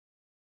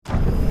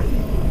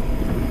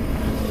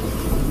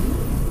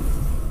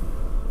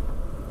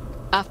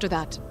After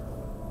that,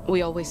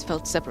 we always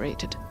felt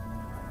separated.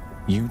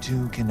 You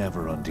two can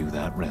never undo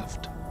that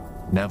rift.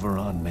 Never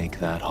unmake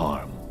that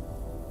harm.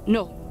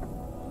 No.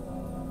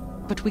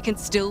 But we can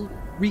still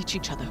reach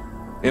each other.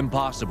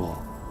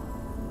 Impossible.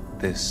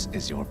 This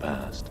is your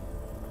past.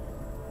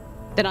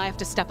 Then I have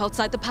to step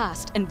outside the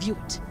past and view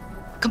it.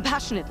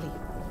 Compassionately.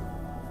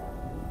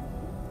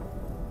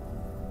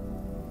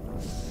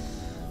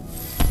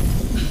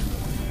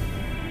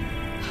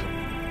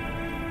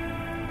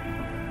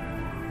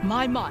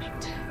 My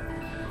mind.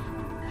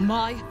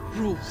 My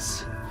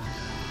rules.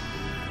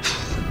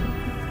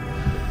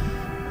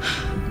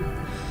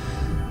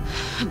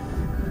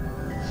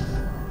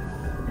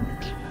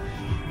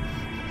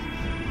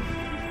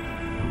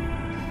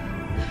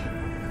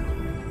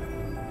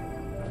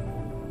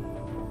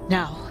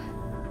 Now,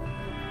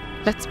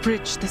 let's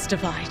bridge this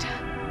divide.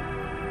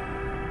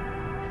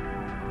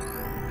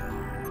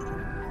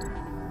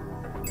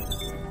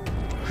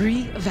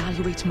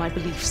 Re-evaluate my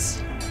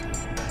beliefs.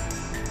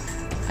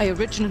 I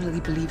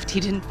originally believed he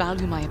didn't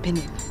value my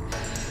opinion.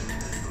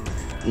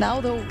 Now,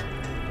 though,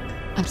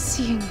 I'm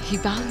seeing he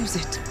values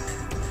it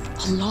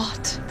a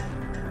lot.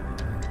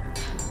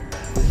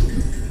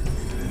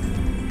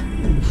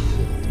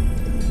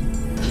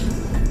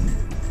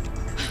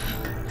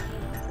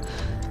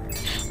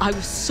 I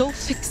was so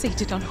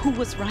fixated on who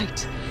was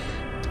right,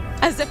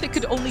 as if it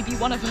could only be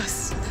one of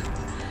us.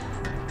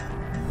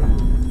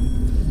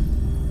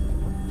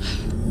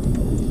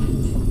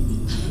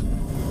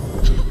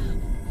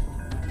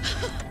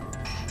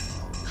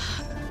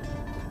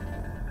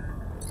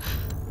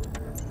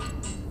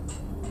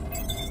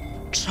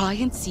 Try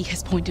and see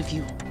his point of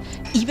view,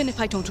 even if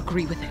I don't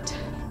agree with it.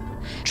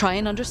 Try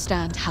and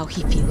understand how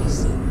he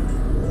feels.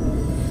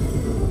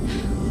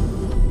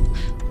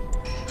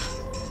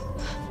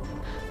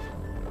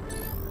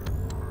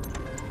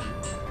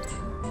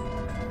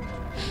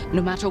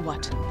 No matter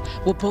what,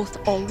 we're both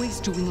always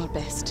doing our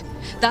best.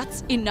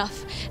 That's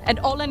enough, and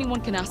all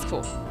anyone can ask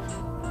for.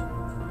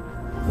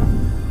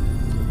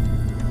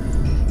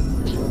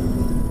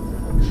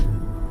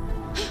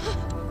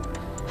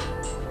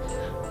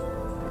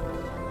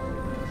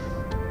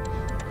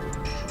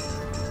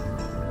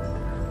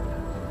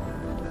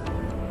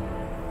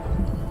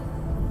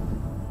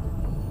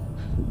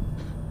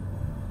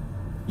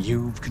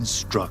 You've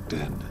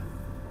constructed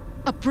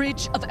a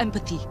bridge of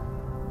empathy.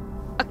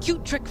 A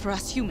cute trick for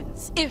us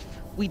humans, if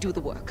we do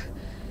the work.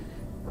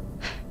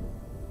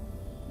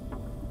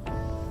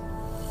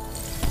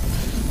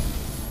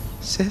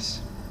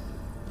 Sis?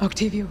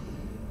 Octavio,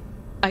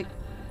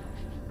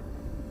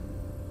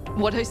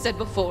 what I said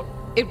before,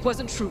 it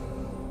wasn't true.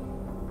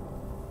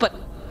 But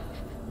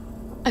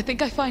I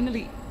think I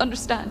finally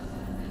understand.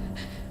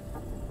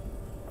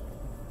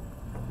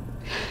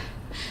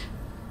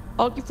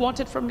 All you've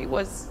wanted from me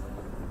was...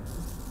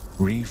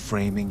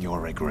 reframing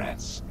your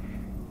regrets.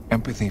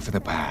 Empathy for the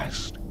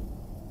past.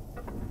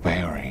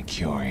 Very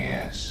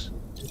curious.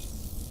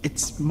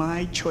 It's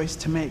my choice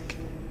to make.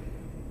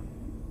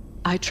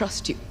 I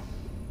trust you.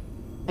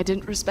 I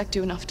didn't respect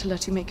you enough to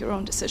let you make your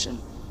own decision.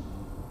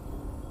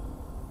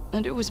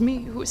 And it was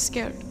me who was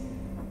scared.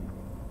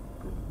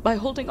 By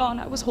holding on,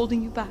 I was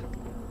holding you back.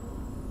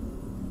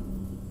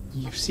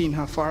 You've seen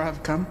how far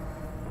I've come?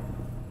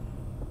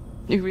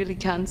 You really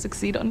can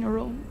succeed on your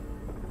own.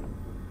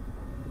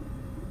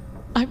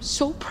 I'm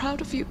so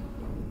proud of you.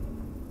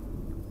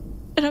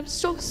 And I'm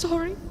so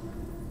sorry.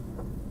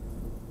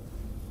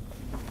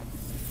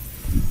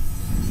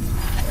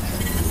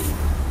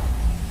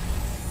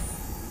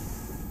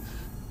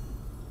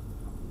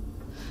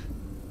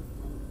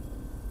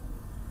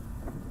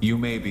 You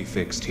may be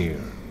fixed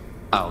here.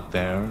 Out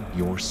there,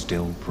 you're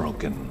still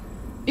broken.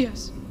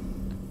 Yes.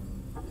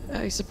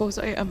 I suppose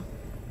I am.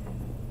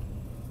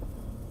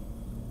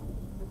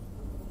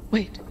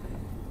 Wait.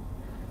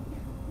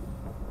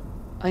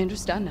 I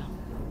understand now.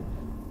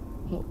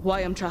 Why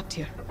I'm trapped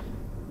here.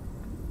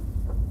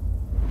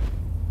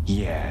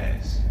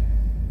 Yes.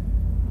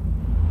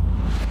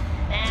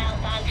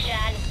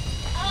 Malfunction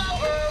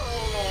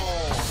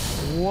overruled.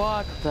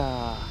 What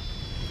the...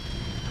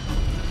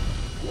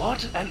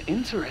 What an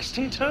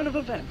interesting turn of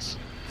events.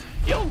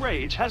 Your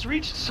rage has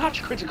reached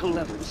such critical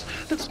levels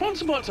that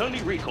SponsorBot's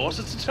only recourse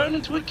is to turn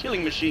into a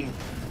killing machine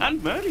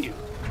and murder you.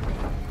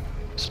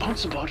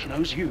 SponsorBot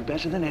knows you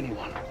better than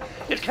anyone.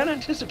 It can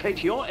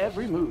anticipate your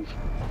every move.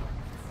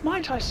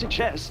 Might I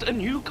suggest a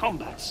new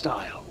combat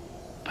style?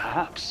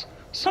 Perhaps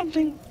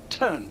something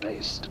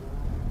turn-based.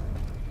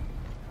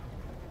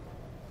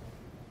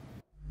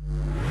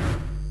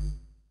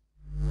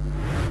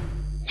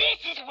 This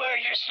is where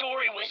your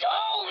story was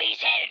always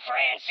headed,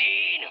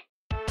 Francine.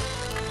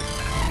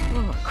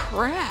 Oh,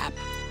 crap.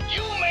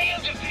 You may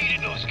have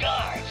defeated those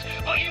guards,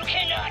 but you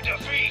cannot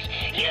defeat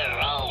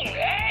your own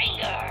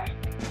anger.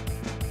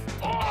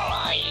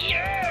 Oh,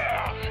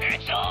 yeah!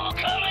 It's all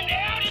coming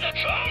down to the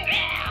come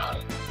down.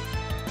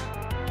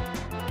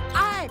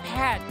 I've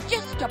had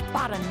just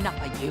about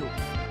enough of you.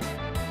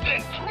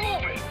 Then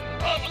prove it.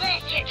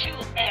 Unless you're too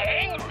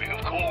angry,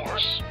 of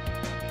course.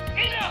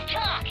 Enough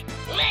talk.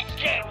 Let's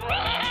get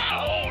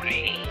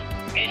rowdy.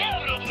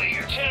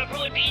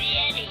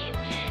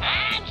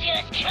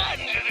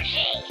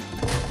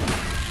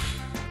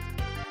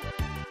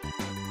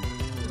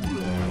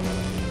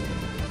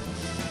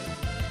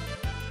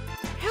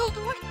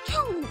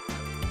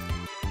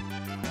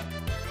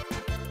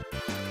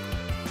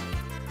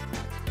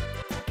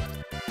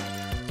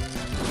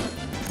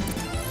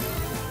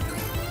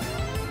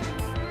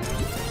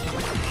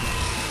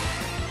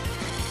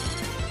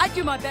 I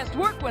do my best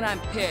work when I'm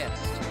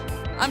pissed.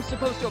 I'm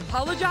supposed to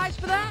apologize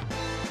for that?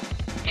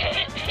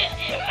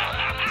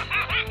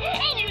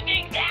 You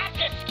think that's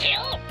a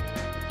skill?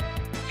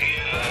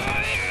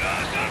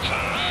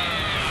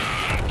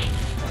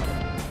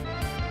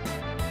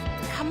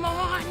 Come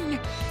on!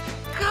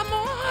 Come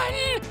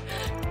on!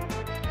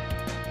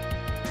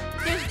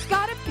 There's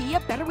gotta be a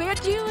better way of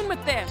dealing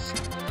with this.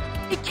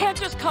 It can't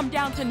just come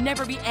down to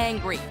never be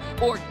angry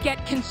or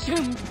get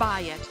consumed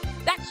by it.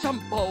 That's some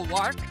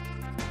bulwark.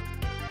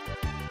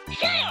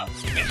 Shut up!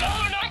 It's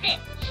all or nothing!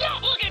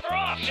 Stop looking for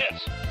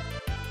options!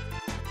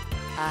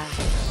 I'm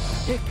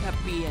sick of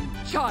being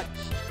judged.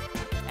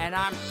 And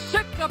I'm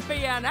sick of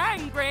being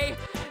angry.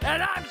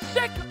 And I'm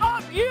sick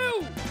of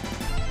you!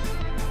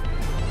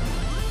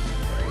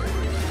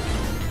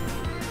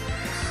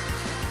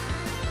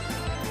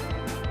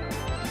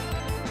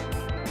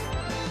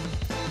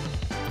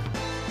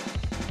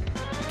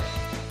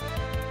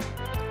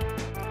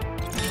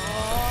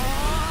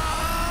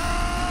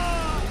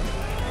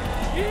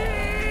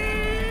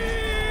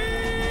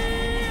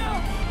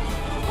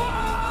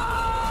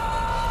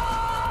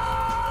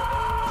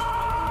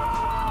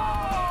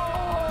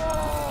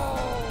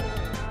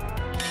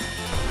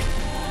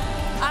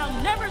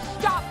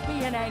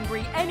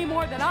 Angry any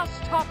more than I'll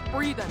stop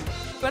breathing.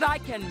 But I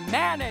can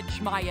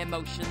manage my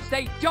emotions.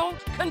 They don't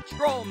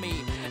control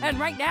me. And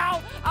right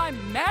now, I'm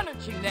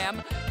managing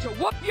them to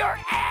whoop your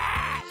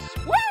ass!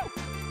 Woo!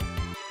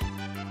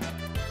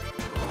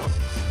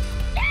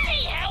 That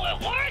ain't how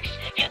it works!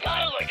 You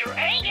gotta let your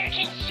anger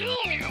consume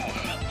you!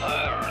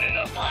 Burn in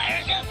the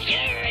fires of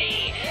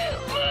fury!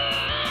 Burn!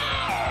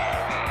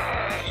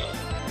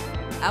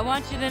 I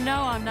want you to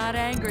know I'm not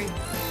angry.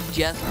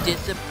 Just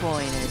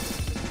disappointed.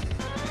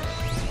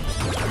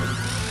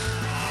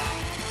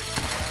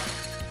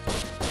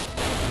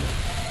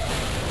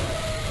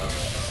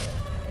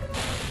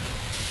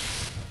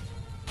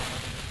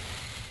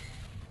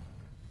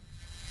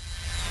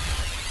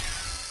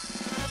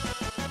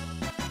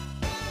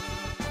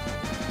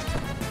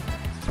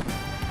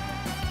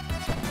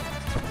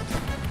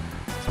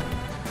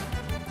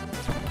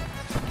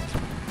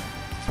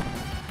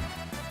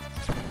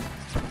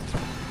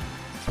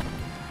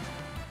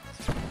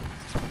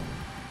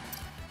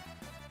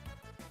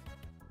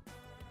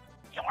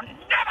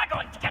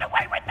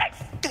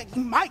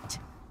 Might!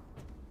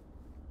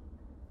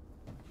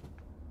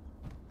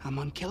 I'm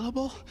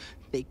unkillable.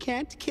 They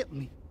can't kill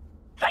me.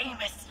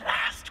 Famous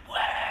last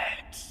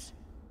words.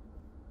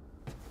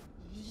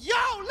 Yo,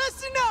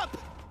 listen up!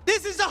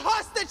 This is a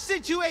hostage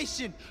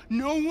situation!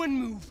 No one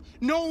move.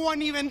 No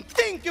one even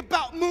think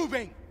about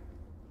moving!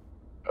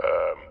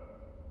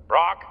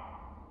 Brock?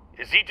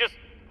 Is he just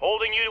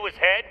holding you to his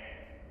head?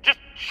 Just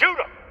shoot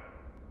him!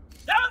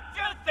 Don't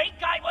you think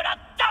I would have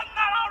done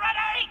that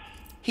already?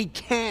 He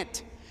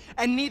can't.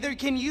 And neither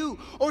can you,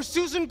 or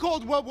Susan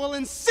Coldwell will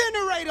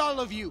incinerate all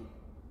of you!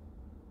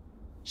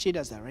 She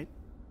does that, right?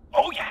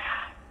 Oh,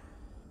 yeah!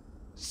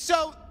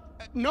 So,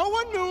 no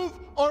one move,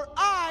 or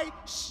I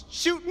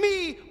shoot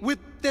me with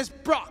this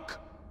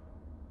Brock.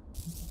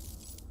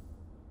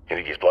 You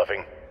think he's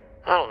bluffing?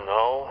 I don't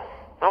know.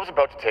 I was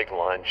about to take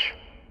lunch.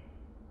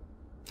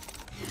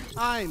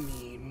 I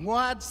mean,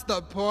 what's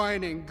the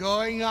point in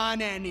going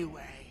on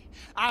anyway?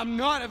 I'm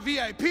not a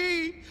VIP.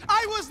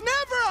 I was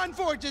never on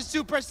Forge's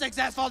super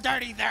successful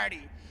Dirty 30.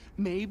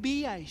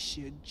 Maybe I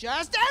should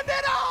just end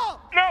it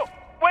all! No!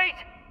 Wait!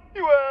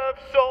 You have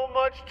so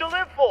much to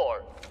live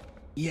for!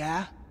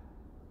 Yeah?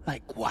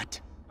 Like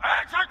what?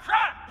 It's a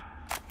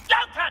trap!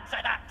 Don't answer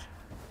that!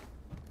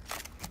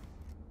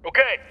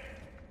 Okay.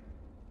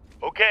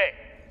 Okay.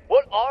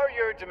 What are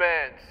your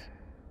demands?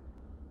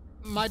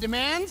 My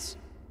demands?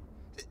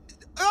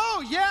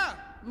 Oh, yeah!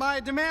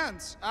 My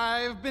demands.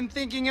 I've been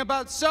thinking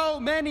about so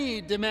many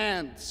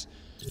demands.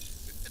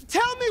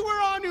 Tell me where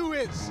Anu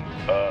is!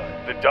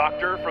 The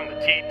doctor from the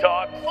Tea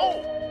Talks?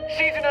 Oh!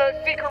 She's in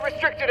a secret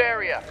restricted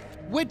area!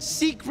 Which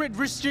secret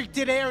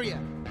restricted area?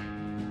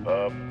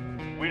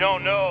 We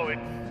don't know.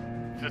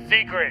 It's a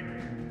secret.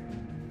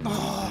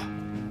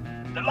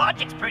 The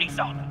logic's pretty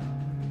solid.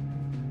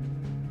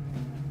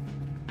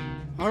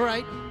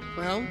 Alright,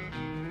 well,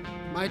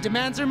 my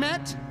demands are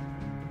met.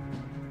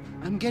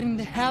 I'm getting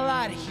the hell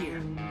out of here.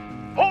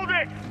 Hold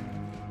it!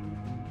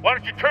 Why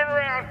don't you turn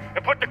around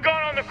and put the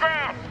gun on the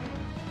ground?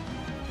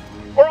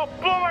 Or I'll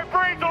blow my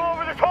brains all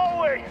over this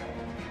hallway!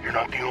 You're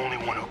not the only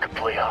one who could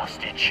play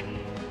hostage.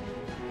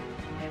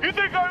 You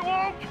think I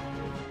won't?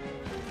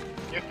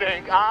 You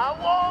think I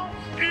won't?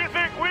 Do you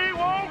think we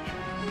won't?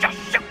 Just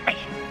shoot me!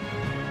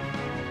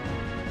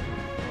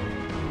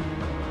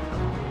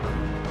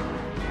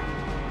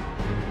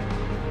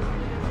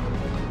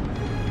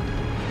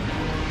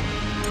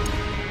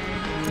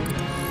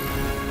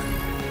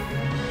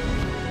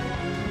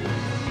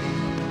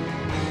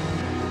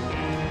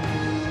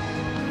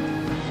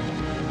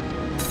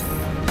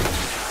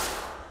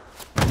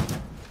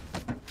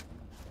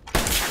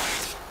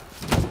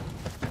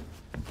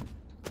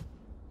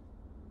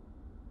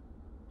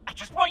 I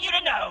just want you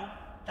to know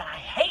that I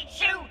hate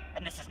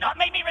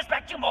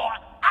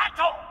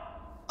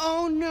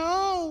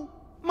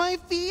my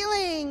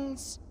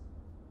feelings.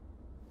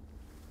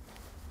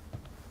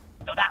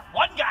 So that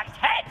one guy's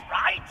head,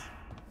 right?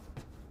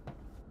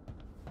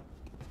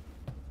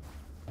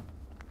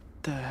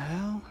 The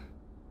hell?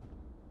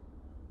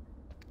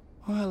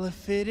 Well,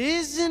 if it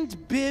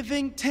isn't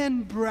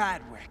Bivington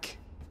Bradwick.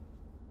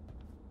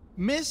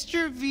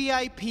 Mr.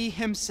 VIP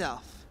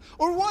himself.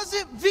 Or was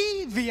it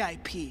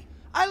VVIP?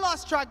 I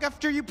lost track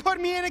after you put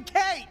me in a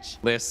cage!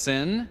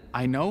 Listen,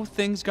 I know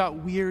things got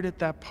weird at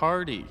that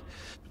party.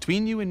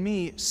 Between you and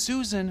me,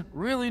 Susan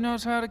really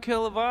knows how to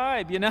kill a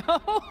vibe, you know?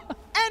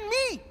 And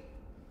me!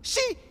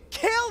 She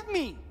killed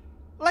me!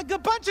 Like a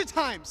bunch of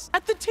times!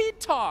 At the tea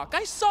talk,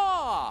 I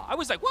saw! I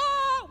was like,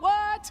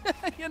 what?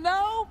 You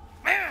know?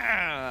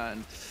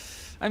 Man!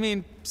 I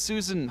mean,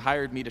 Susan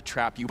hired me to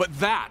trap you, but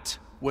that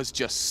was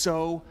just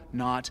so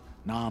not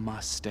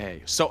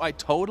namaste. So I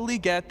totally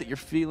get that you're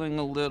feeling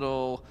a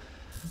little,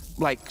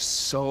 like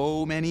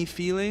so many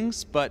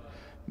feelings, but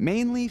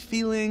mainly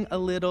feeling a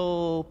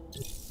little...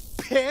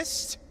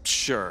 Pissed?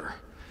 Sure.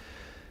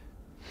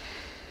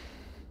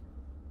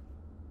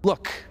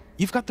 Look,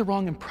 you've got the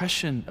wrong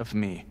impression of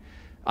me.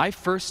 I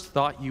first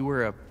thought you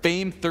were a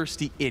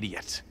fame-thirsty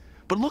idiot.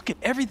 But look at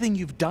everything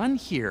you've done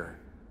here.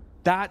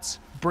 That's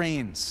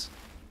brains.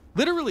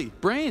 Literally,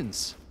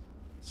 brains.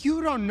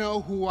 You don't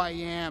know who I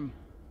am,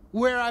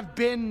 where I've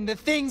been, the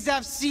things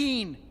I've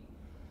seen.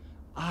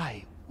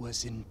 I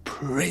was in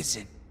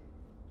prison.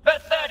 For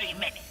 30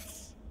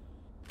 minutes.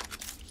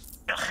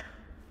 Ugh.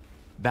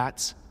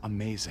 That's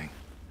amazing.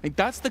 Like,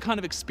 that's the kind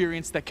of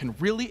experience that can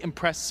really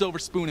impress Silver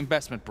Spoon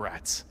investment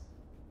brats.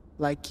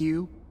 Like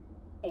you?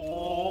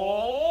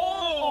 Oh!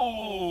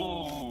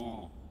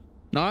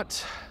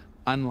 Not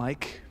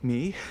unlike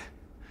me.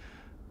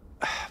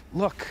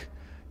 Look,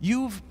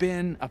 you've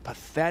been a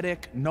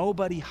pathetic,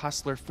 nobody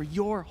hustler for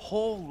your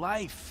whole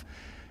life.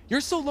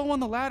 You're so low on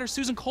the ladder,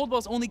 Susan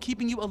Coldwell's only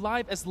keeping you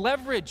alive as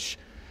leverage.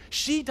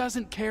 She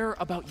doesn't care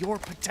about your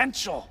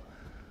potential.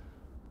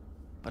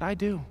 But I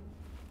do.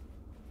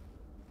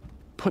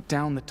 Put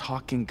down the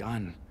talking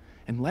gun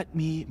and let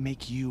me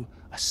make you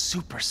a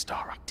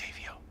superstar,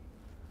 Octavio.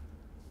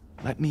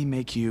 Let me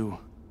make you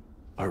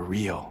a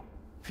real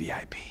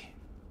VIP.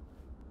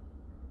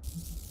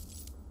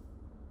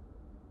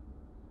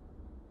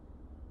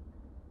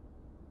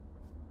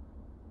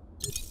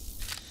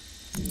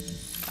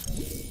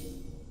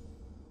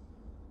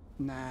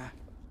 Nah,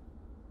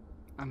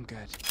 I'm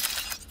good.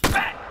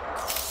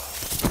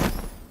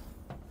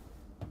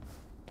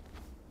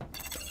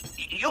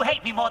 You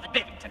hate me more than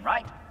Bivington,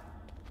 right?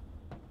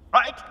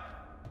 Right?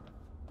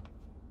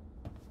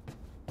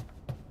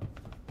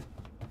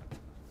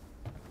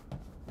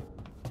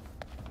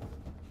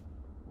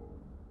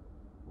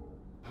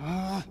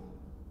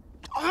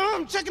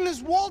 I'm checking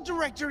this wall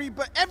directory,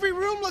 but every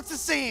room looks the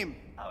same.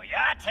 Oh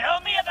yeah?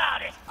 Tell me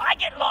about it. I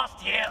get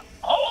lost here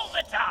all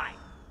the time.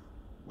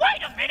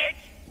 Wait a minute!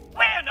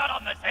 We're not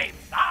on the same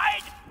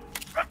side!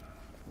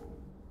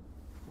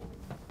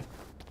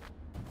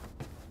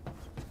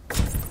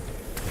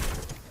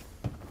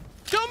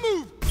 Don't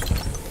move!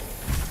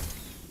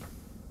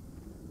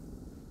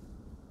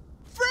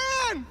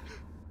 Fran!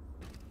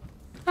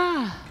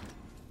 Ah.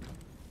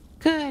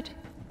 Good.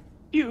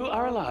 You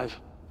are alive.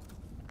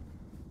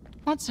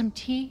 Want some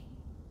tea?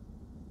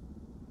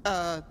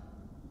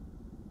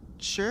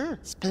 Sure.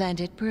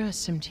 Splendid. Brew us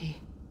some tea.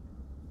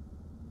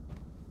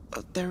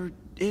 There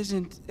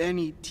isn't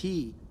any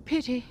tea.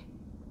 Pity.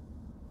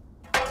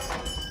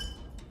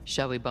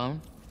 Shall we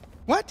bone?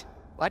 What?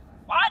 What?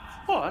 What?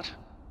 What?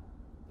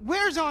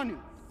 Where's Anu?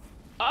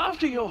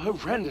 After your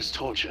horrendous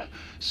torture,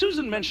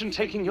 Susan mentioned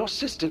taking your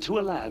sister to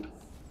a lab.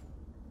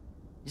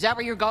 Is that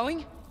where you're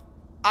going?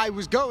 I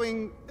was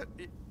going...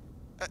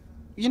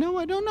 you know,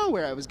 I don't know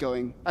where I was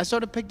going. I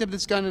sort of picked up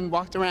this gun and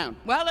walked around.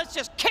 Well, let's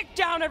just kick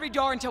down every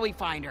door until we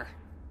find her.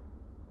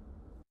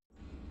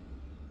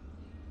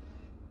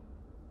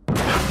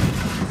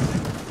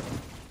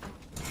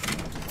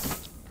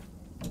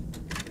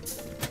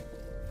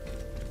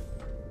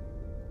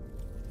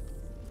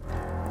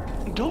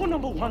 Door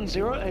number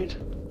 108.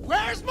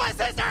 Where's my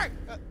sister?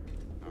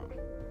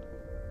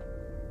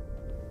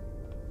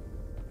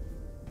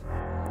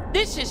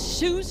 This is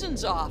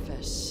Susan's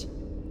office.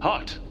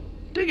 Hot.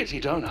 Diggity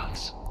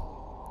donuts.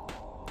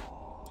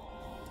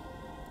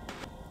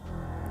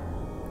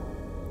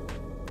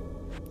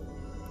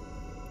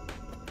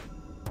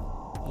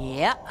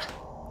 Yep.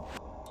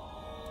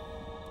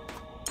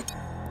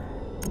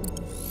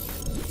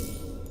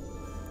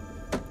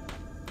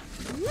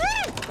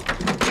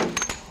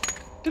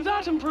 Did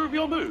that improve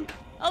your mood?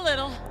 A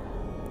little.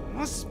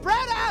 Well,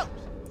 spread out!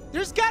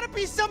 There's gotta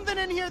be something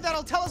in here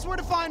that'll tell us where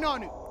to find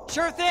Anu.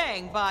 Sure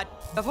thing,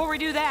 but before we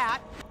do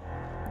that...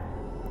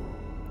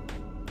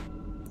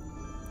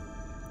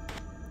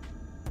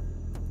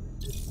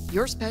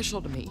 You're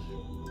special to me.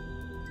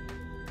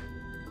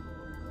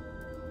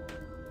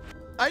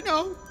 I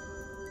know.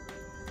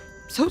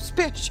 So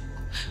special.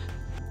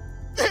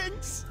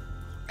 Thanks.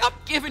 I'm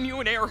giving you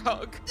an air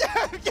hug.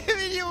 I'm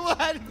giving you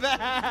one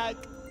back.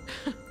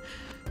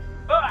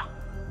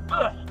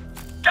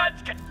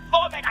 Guns can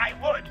form an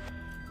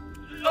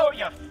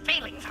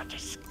You're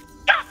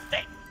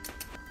disgusting!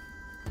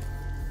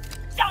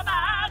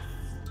 Dumbass!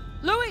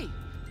 Louis,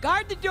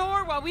 guard the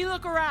door while we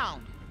look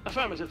around.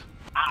 Affirmative.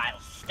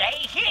 I'll stay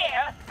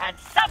here and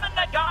summon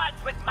the gods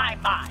with my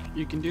mind.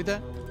 You can do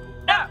that?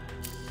 No,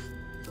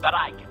 but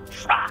I can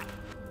try.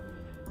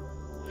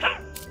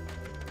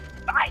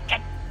 I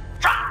can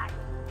try!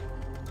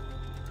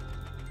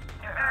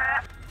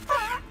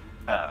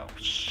 Oh,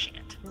 shit.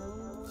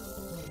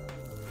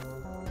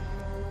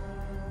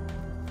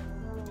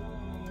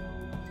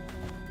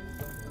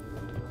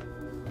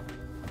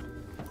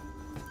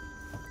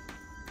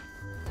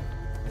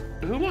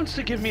 Who wants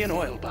to give me an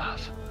oil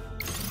bath?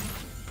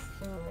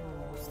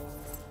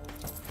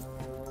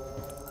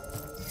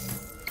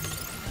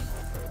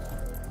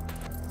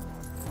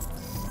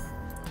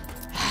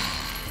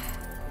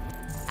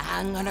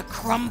 I'm gonna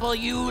crumble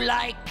you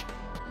like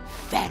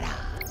feta.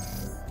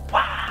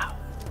 Wow!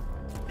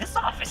 This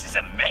office is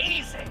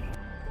amazing!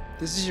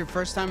 This is your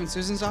first time in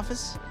Susan's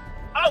office?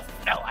 Oh,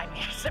 no, I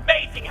mean, it's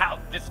amazing how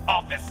this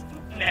office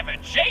never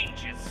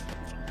changes.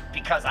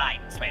 Because I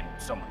spend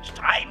so much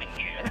time in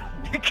here.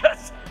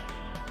 Because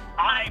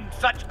I'm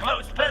such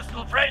close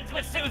personal friends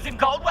with Susan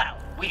Coldwell.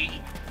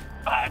 We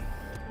have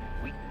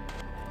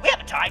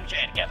a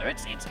timeshare together.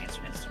 It's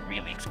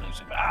really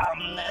exclusive.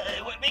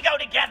 We go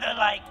together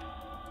like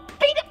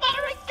peanut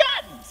butter and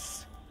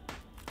guns.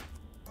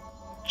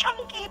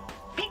 Chunky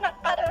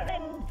peanut butter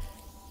and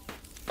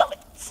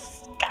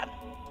bullets,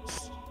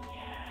 guns.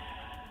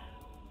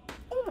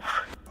 Ooh,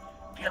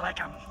 feel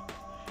like I'm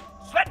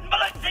sweating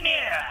bullets in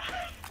here.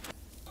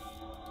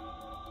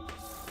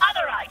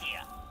 Other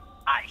idea.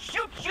 I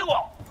shoot you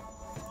all.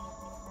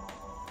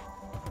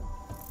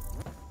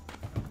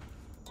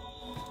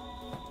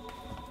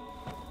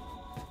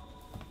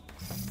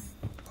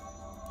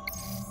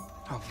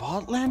 A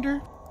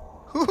Vaultlander?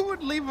 Who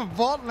would leave a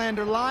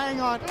Vaultlander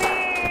lying on...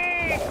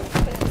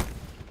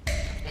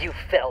 You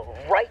fell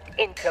right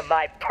into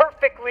my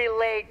perfectly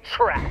laid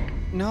trap.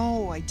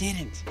 No, I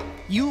didn't.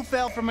 You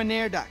fell from an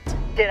air duct.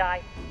 Did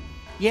I?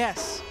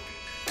 Yes.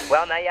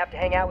 Well, now you have to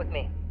hang out with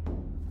me.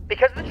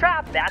 Because of the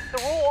trap, that's the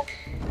rule.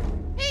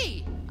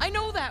 Hey, I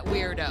know that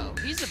weirdo.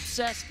 He's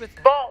obsessed with...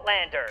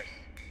 Vaultlanders.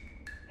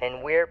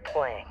 And we're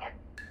playing.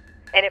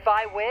 And if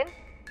I win,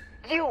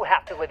 you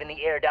have to live in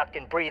the air duct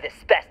and breathe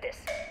asbestos.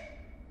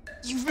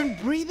 You've been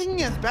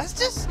breathing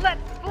asbestos?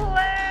 Let's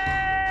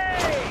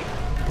play!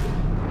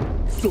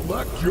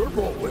 Select your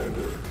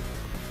Vaultlander.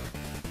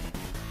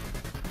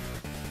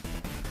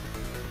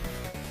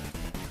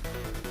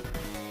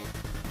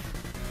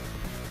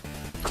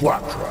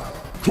 Claptrap.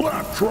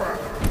 Claptrap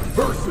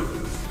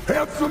versus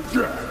Handsome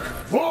Jack.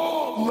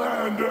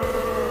 Vaultlanders.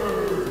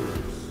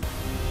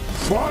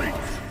 Fight!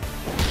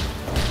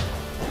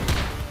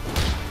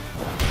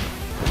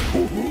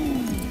 Woohoo!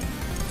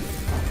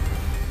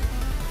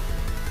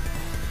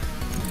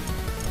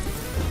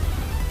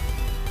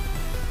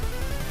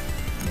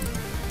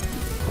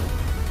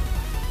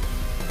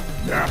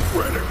 Now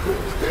critical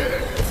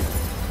hit.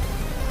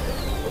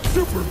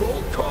 Super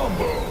Bowl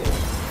combo.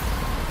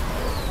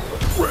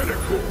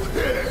 Critical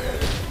hit.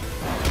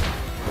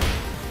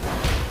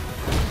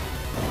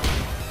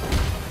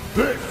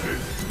 This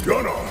is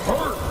gonna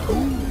hurt.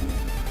 Ooh.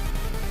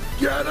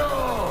 Get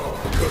up.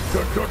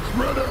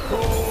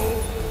 Critical.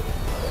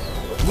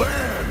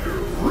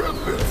 Lander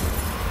ripping.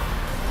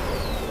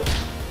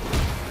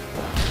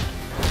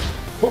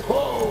 Ho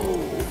ho.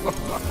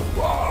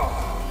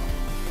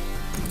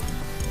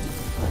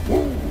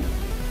 Ooh.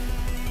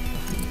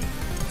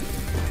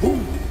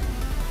 Ooh.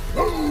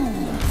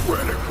 Ooh.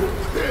 Critical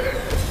hit.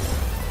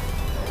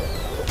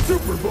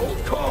 Super Bowl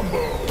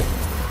combo.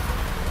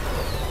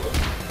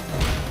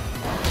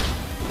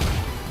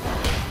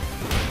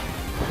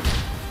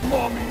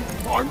 Mommy,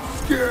 I'm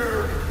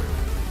scared.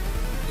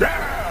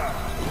 Yeah.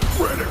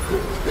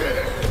 Critical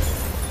hit.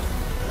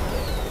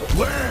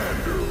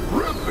 Lander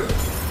ripping.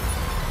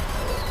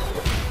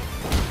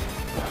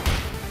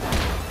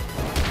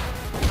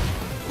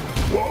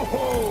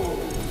 Whoa!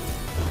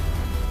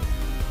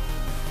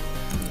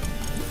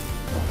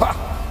 Ha!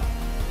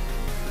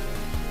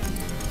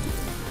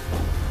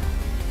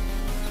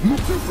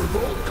 Super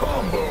Bowl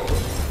combo.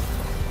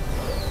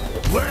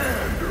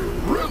 Lander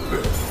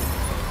ripping.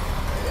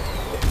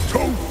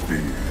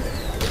 Toasty.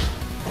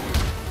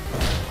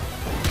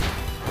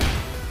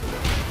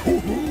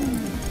 Woohoo!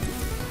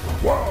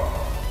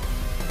 Wow!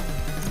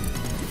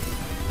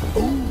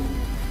 Ooh!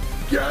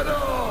 Get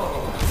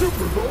up!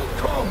 Super Bowl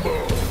combo.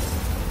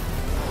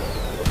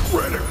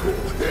 Critical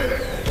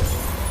hit!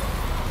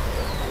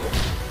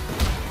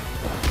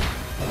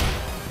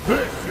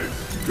 This is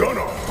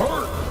gonna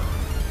hurt!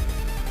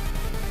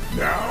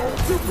 Now,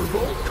 Super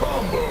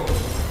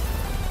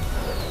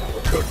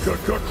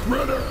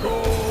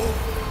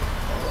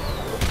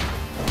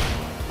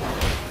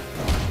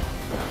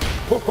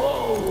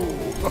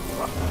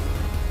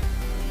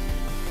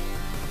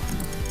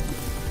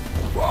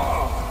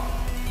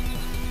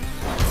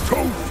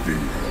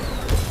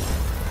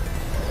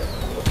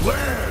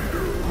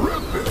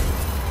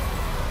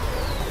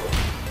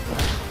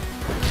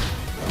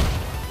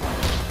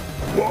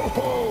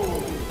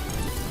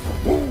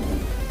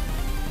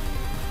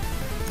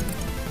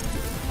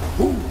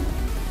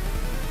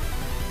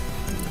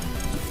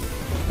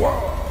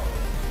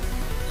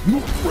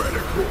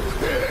Triple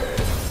hit!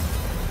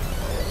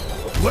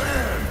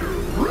 Land or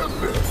rip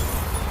it!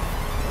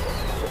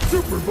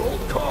 Super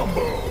Bolt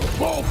combo!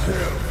 Bolt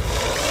him!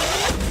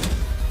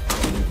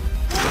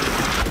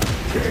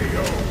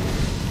 KO!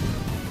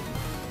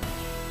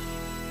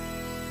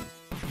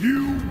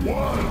 You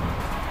won!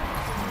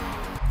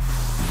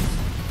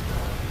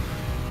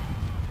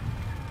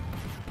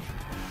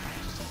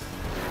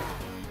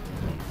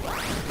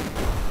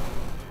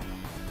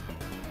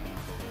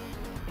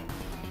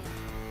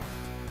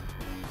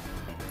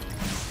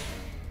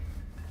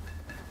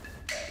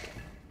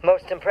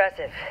 Most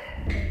impressive.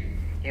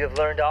 You have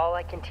learned all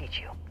I can teach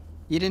you.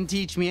 You didn't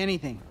teach me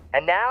anything.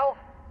 And now,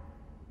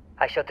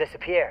 I shall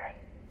disappear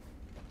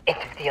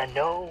into the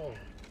unknown.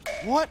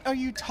 What are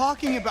you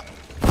talking about?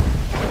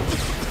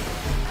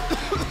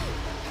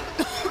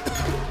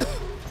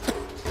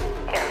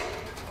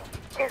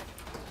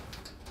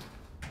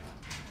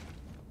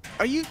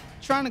 Are you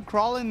trying to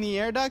crawl in the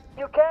air duct?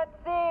 You can't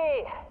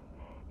see.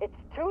 It's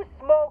too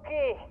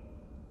smoky.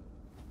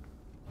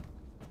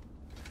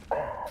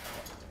 Oh,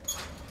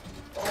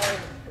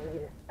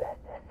 sweet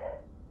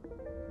asbestos.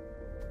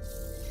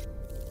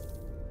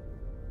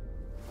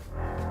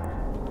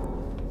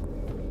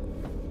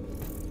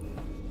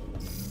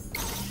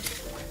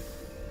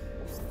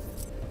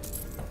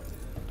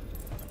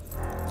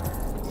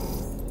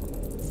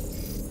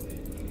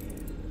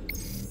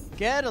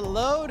 Get a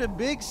load of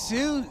Big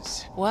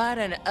Suze. What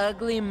an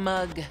ugly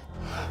mug.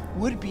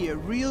 Would be a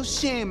real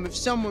shame if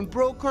someone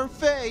broke her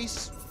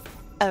face.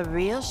 A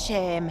real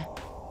shame.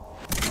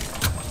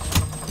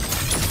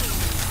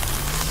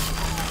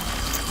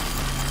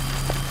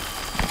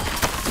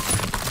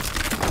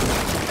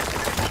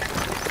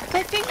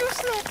 My finger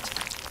slipped.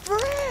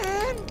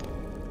 Fran!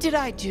 Did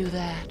I do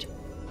that?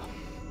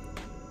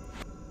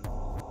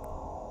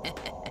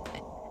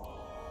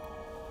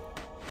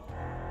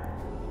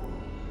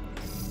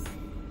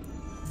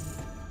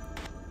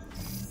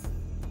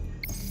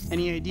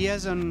 Any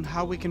ideas on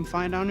how we can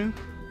find Anu?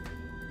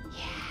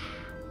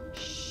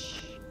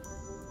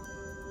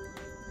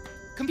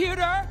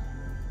 Computer!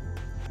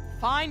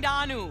 Find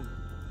Anu.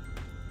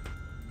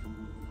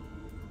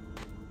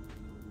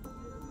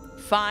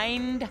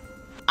 Find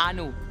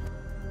Anu.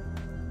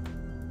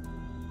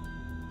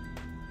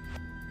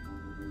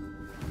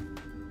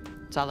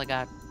 That's all I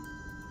got.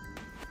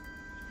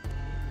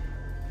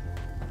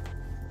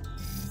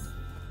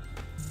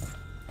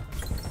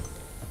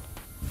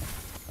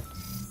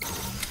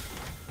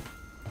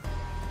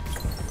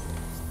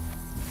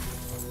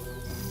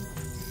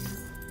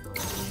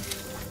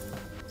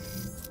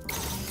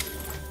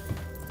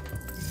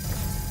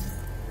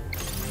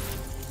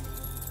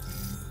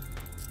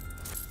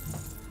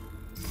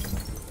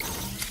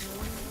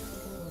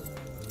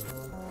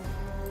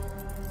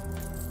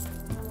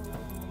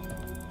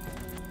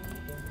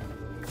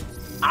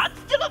 I'm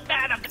still a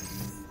fan of...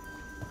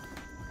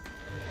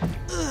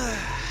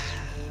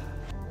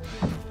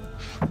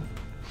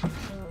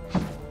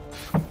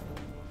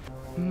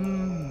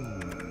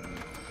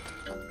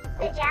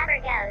 The jabber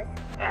goes.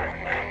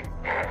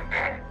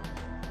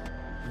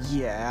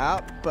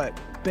 Yeah, but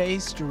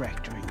base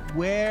directory.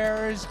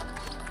 Where's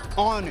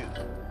Anu?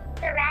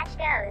 The ratch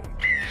goes.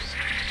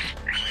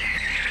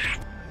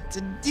 It's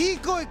a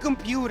decoy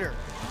computer.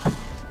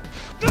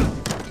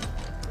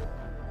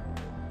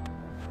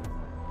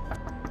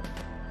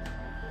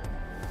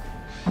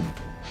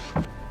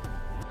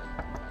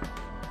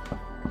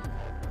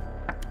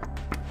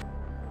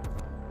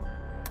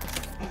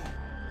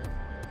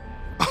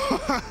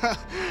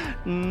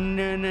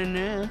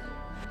 No.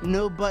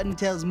 No button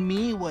tells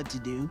me what to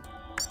do.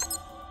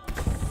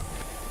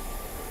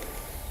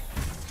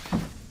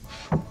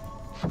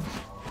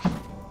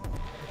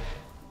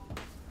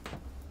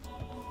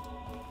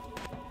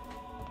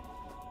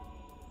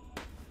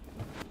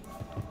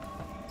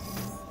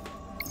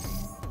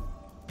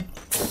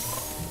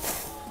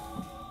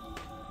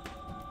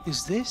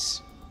 Is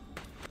this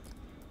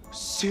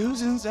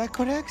Susan's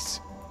Ecodex?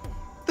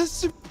 The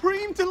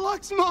Supreme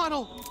Deluxe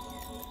model!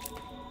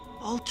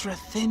 Ultra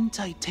thin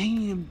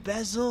titanium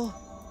bezel,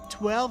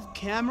 12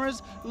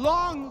 cameras,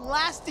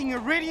 long-lasting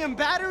iridium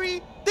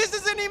battery. This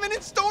isn't even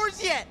in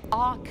stores yet.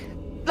 Ock.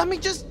 Let me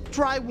just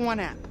try one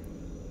app.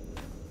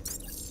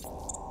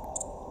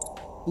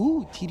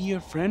 Ooh,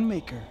 Tediore friend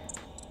maker.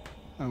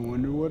 I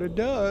wonder what it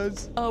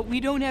does. We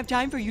don't have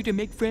time for you to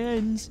make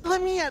friends.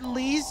 Let me at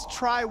least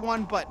try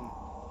one button.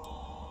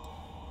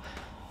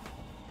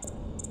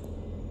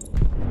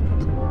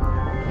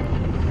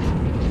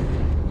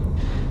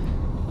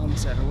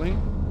 Unsettling,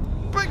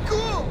 but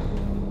cool!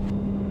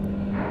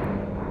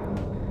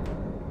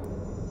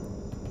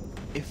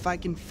 If I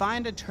can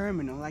find a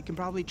terminal, I can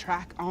probably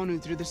track Anu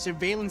through the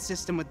surveillance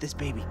system with this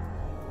baby.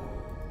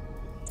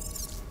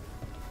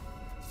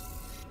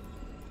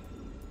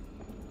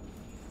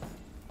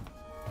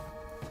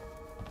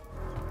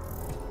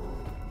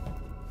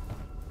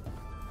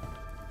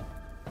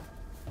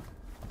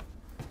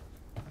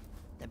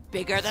 The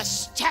bigger the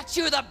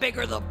statue, the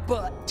bigger the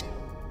butt.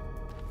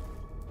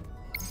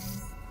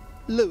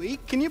 Louis,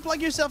 can you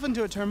plug yourself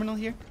into a terminal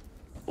here?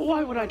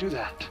 Why would I do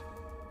that?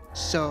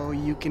 So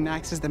you can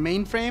access the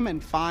mainframe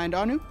and find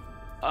Anu?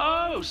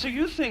 Oh, so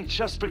you think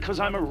just because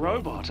I'm a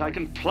robot, I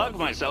can plug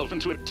myself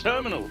into a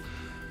terminal?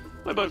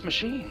 We're both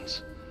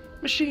machines.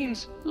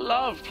 Machines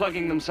love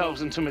plugging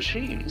themselves into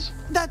machines.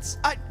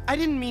 I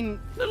didn't mean...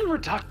 A little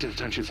reductive,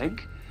 don't you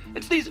think?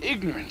 It's these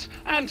ignorant,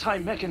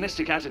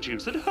 anti-mechanistic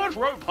attitudes that hurt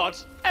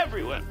robots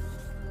everywhere.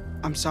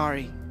 I'm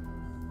sorry.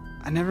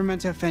 I never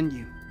meant to offend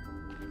you.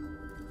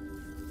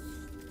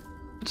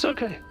 It's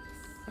okay.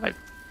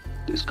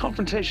 These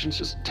confrontations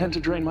just tend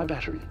to drain my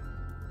battery.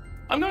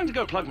 I'm going to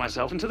go plug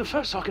myself into the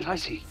first socket I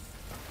see.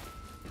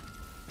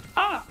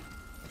 Ah!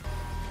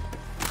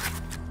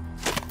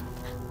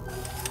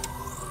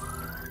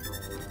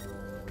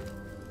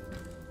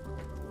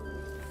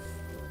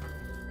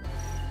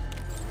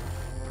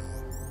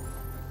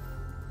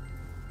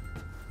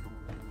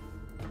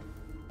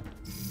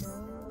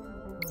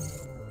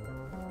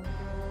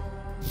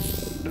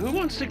 Who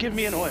wants to give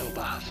me an oil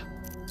bath?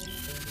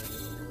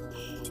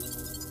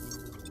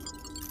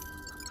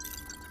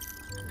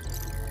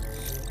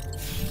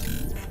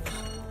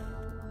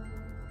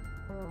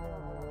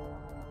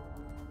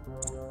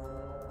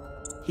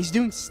 He's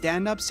doing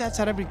stand-up sets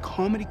at every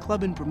comedy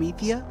club in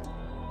Promethea.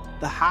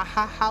 The Ha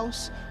Ha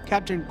House,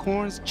 Captain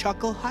Corn's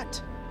Chuckle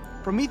Hut,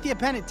 Promethea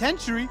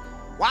Penitentiary.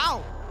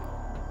 Wow!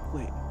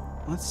 Wait,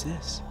 what's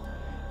this?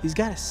 He's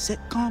got a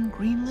sitcom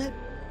greenlit?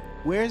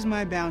 Where's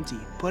My Bounty?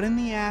 Put in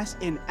the ass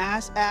in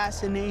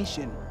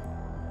Assassination.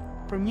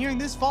 Premiering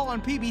this fall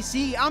on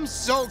PBC, I'm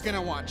so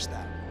gonna watch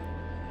that.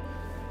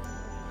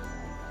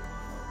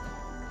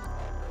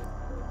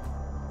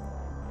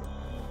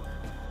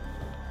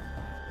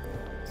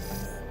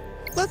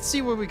 Let's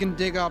see what we can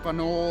dig up on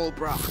old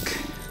Brock.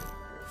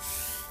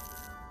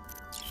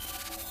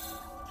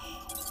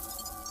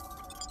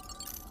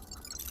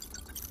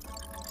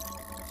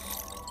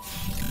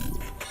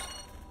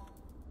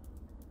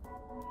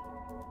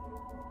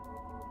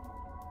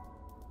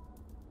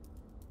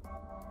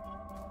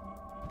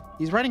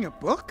 He's writing a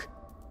book?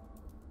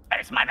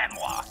 It's my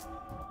memoir.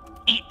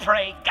 Eat,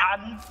 Pray,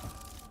 Gun.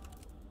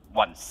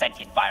 One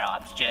sentient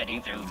firearms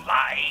journey through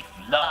life,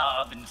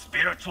 love, and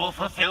spiritual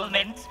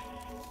fulfillment.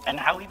 And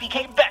how he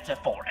became better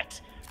for it.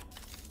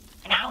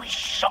 And how he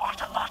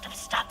shot a lot of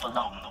stuff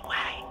along the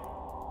way.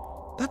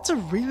 That's a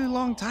really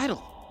long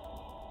title.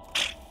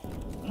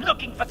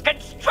 Looking for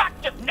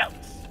constructive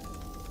notes.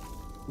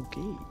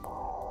 Okay.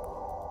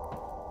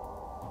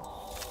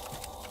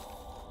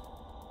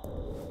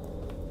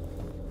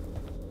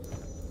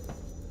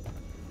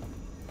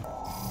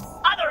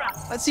 Other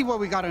up. Let's see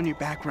what we got on your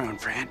background,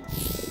 Fran.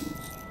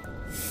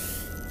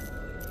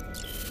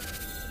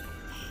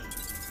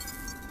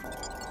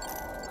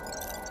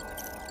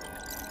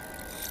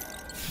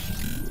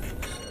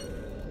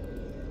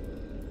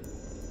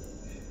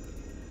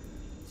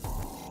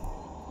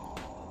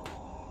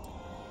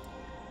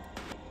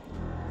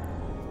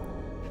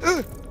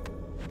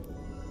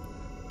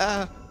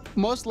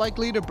 Most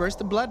likely to burst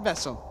a blood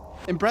vessel.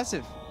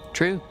 Impressive.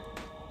 True.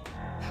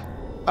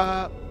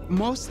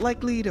 Most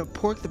likely to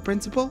pork the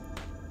principal?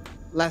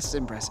 Less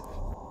impressive.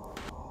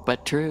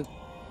 But true.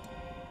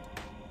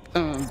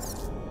 I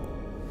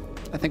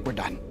think we're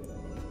done.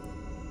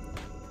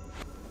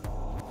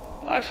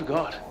 I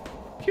forgot.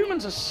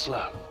 Humans are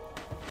slow.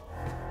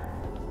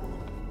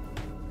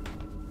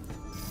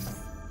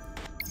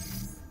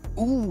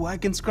 Ooh, I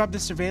can scrub the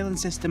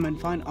surveillance system and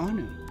find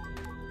Anu.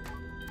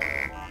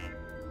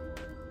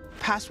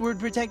 Password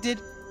protected?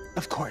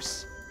 Of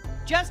course.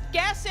 Just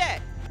guess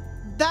it.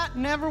 That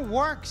never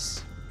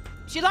works.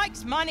 She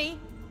likes money.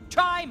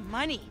 Try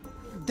money.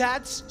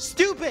 That's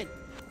stupid.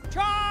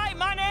 Try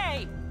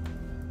money.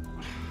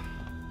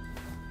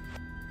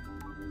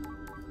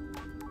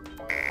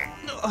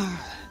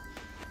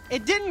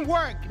 It didn't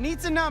work.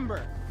 Needs a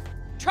number.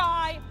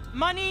 Try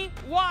money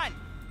 1.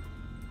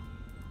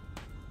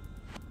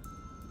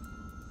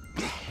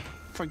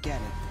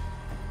 Forget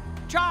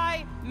it.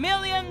 Try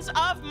millions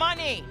of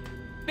money.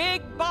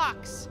 Big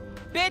box.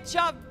 Bitch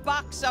of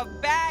bucks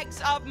of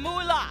bags of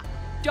moolah.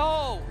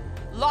 Dough.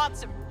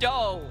 Lots of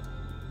dough.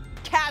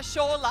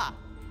 Cashola.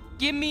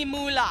 Give me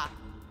moolah.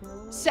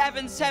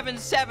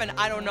 777.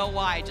 I don't know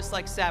why. I just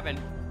like 7.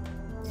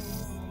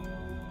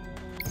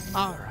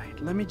 All right,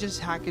 let me just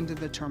hack into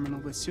the terminal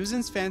with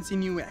Susan's fancy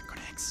new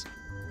Ecodex.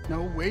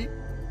 No, wait.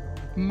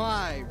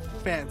 My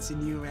fancy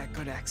new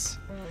Ecodex.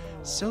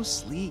 So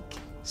sleek,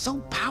 so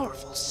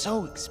powerful,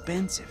 so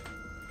expensive.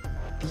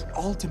 The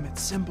ultimate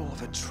symbol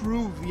of a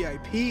true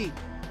VIP.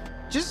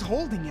 Just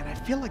holding it, I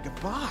feel like a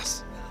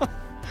boss.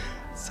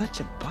 Such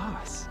a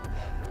boss.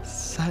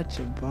 Such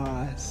a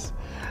boss.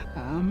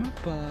 I'm a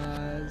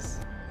boss.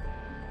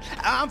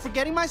 I'm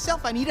forgetting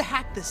myself. I need to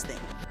hack this thing.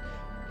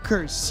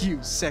 Curse you,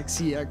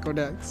 sexy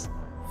Ecodex.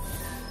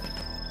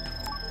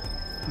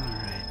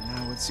 Alright,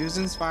 now with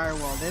Susan's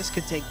firewall, this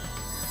could take...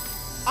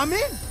 I'm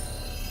in!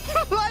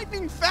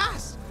 Lightning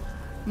fast!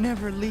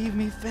 Never leave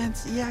me,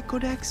 fancy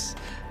Ecodex.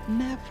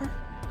 Never.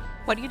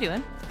 What are you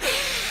doing?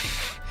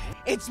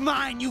 It's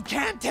mine! You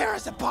can't tear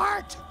us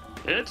apart!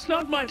 It's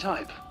not my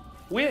type.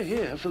 We're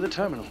here for the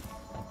terminal.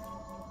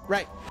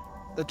 Right.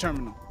 The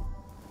terminal.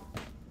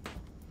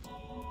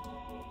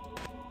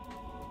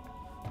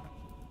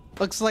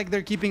 Looks like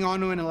they're keeping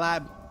Anu in a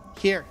lab.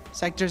 Here,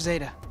 Sector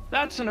Zeta.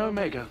 That's an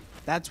Omega.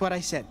 That's what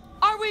I said.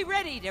 Are we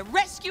ready to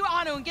rescue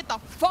Anu and get the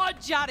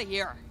fudge out of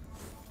here?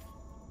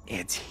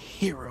 It's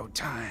hero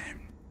time.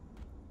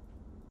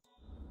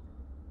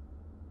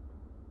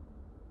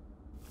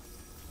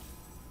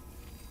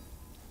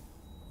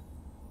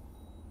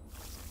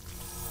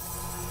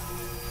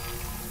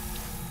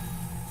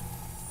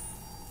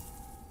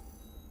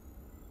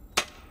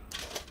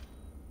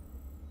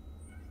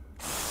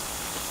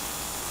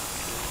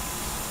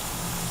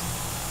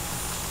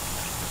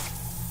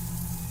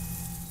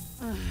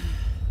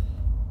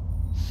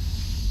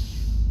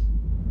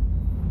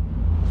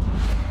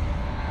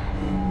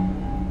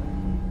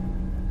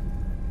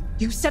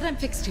 You said I'm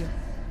fixed here,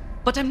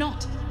 but I'm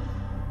not.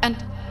 And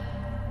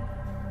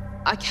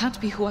I can't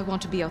be who I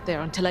want to be out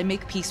there until I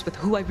make peace with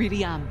who I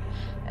really am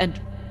and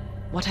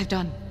what I've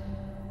done.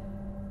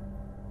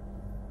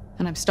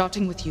 And I'm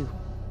starting with you.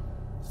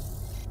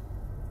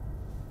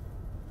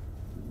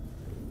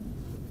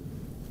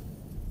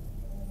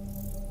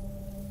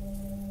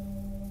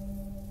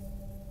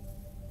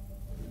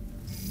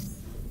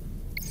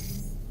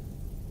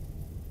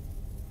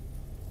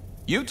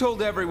 You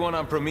told everyone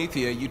on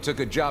Promethea you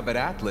took a job at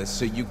Atlas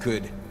so you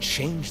could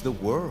change the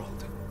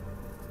world.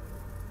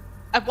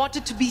 I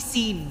wanted to be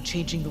seen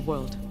changing the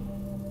world.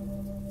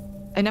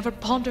 I never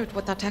pondered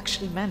what that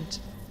actually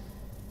meant.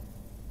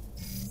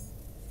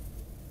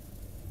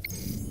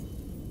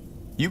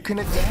 You can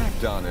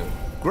adapt, Anu.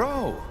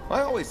 Grow.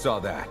 I always saw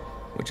that,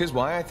 which is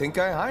why I think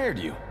I hired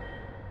you.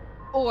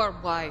 Or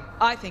why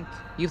I think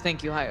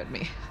you hired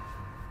me.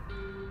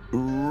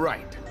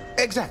 Right.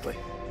 Exactly.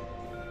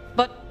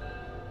 But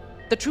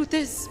the truth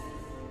is,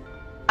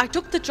 I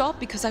took the job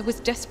because I was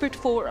desperate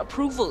for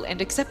approval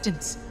and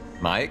acceptance.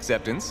 My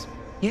acceptance?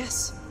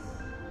 Yes.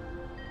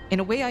 In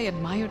a way, I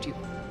admired you.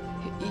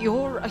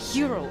 You're a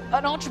hero,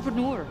 an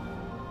entrepreneur.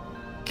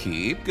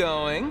 Keep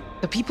going.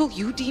 The people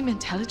you deem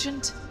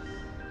intelligent?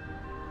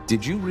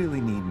 Did you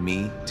really need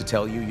me to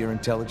tell you you're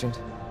intelligent?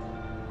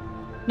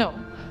 No.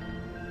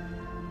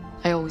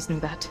 I always knew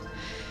that.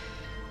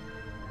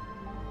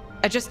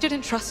 I just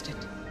didn't trust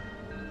it.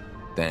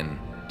 Then,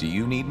 do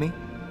you need me?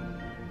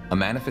 A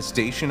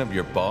manifestation of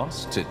your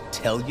boss to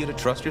tell you to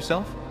trust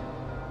yourself?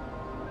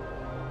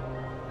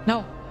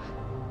 No.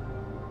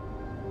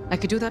 I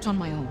could do that on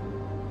my own.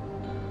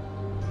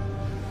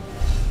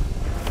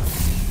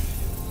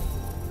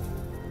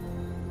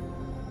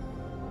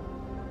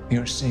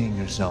 You're seeing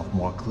yourself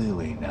more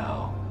clearly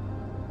now.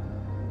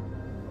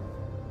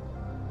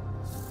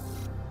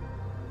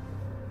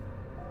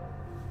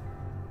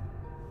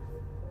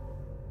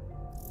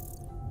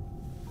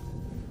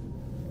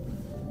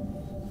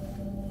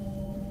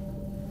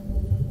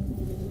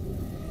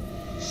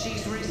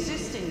 She's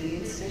resisting the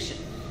incision.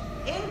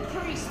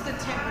 Increase the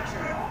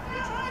temperature.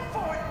 Try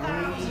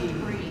 4,000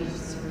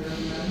 degrees.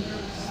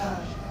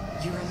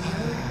 You're a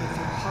nerd with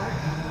your heart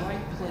in the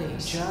right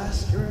place.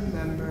 Just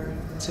remember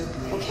to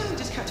breathe. Well, can't we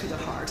just cut through the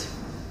heart?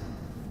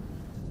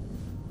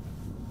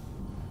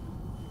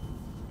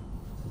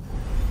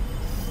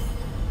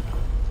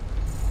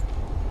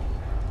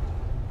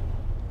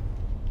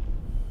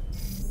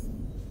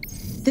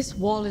 This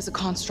wall is a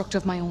construct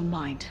of my own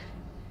mind.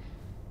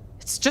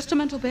 It's just a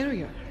mental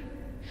barrier.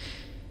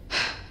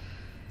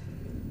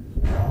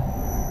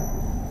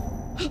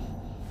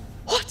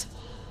 What?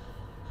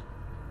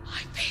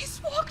 I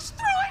phase walked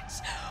through it!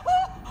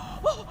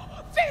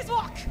 Phase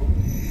walk!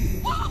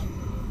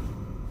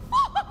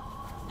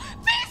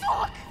 Phase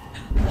walk!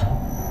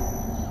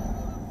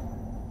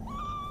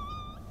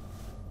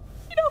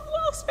 You know who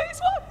else phase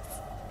walks?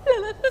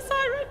 Lilith the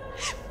Siren.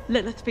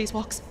 Lilith phase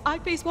walks. I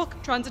phase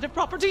walk. Transitive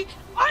property.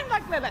 I'm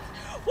like Lilith.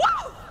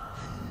 Whoa!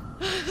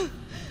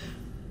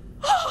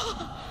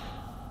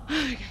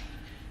 Okay.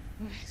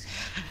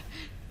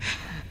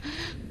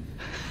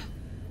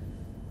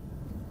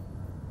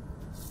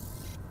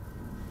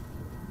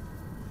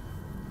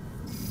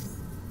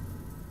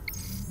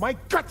 My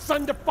gut's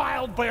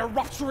undefiled by a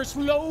rapturous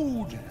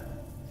load!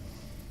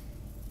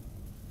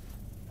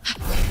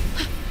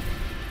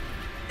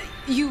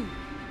 You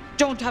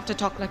don't have to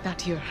talk like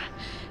that here.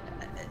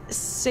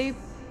 Say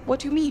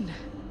what you mean.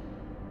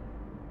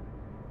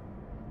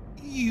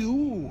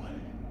 You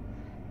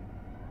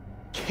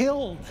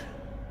killed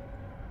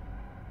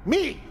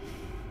me!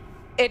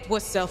 It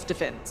was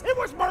self-defense. It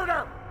was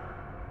murder!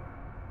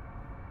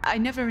 I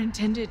never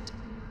intended...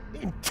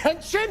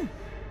 Intention?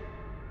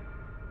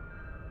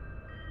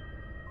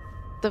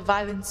 The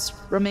violence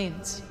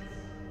remains.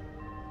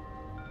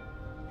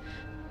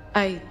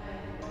 I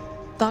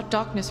thought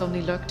darkness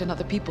only lurked in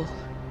other people.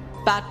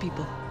 Bad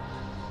people.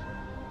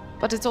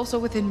 But it's also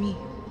within me.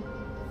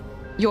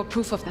 You're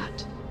proof of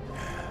that.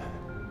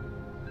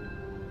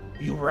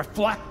 You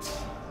reflect.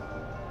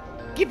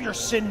 Give your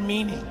sin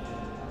meaning.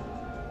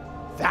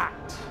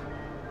 That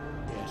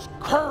is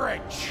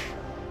courage.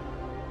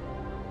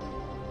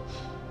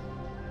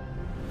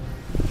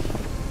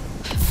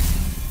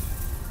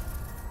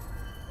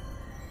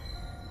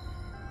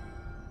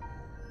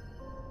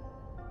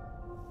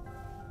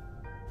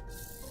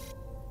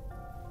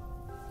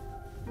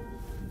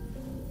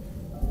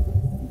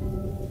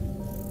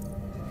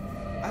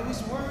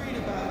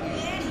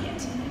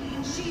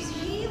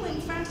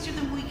 faster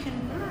than we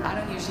can burn. I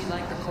don't usually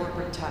like the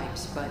corporate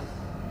types, but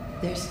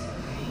there's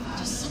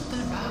just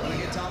something about Wanna it.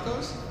 get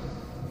tacos?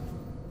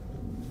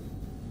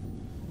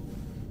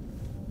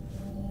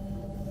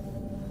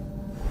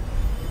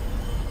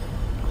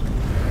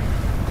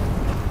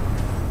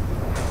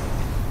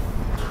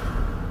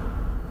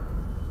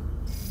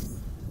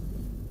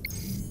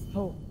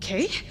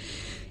 Okay.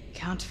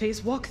 Can't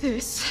phase walk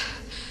this.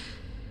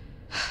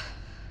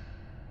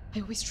 I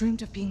always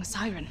dreamed of being a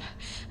siren,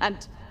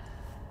 and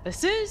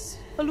this is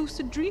a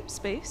lucid dream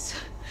space.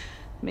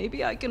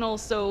 Maybe I can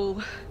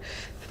also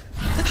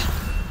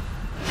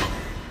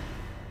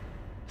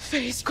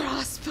phase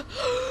grasp.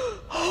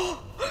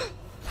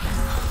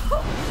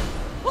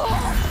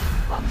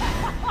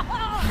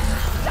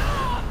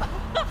 Stop!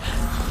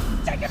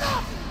 Take it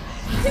off!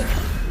 Take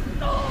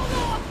it off!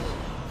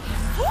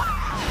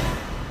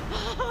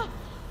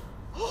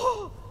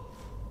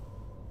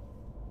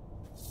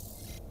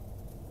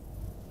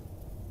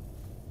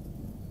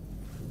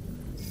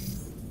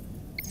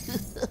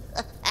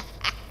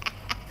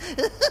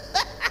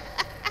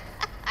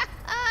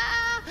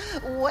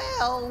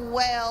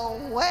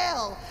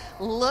 Well,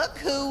 look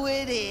who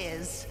it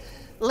is.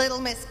 Little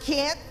Miss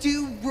can't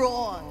do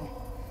wrong.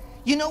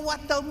 You know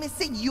what though,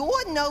 Missy?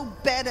 You're no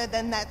better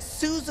than that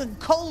Susan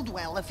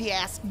Coldwell, if you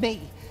ask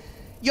me.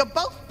 You're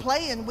both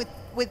playing with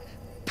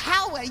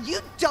power you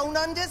don't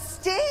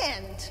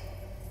understand.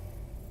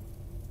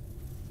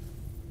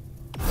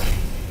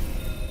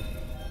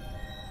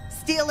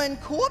 Stealing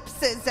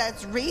corpses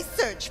as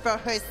research for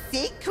her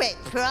secret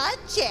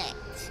project.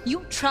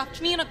 You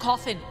trapped me in a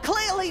coffin.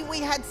 Clearly we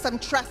had some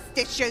trust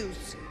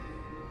issues.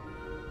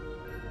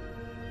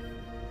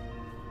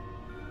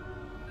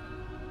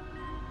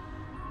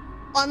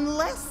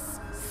 Unless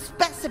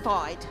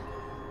specified,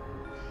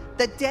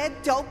 the dead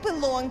don't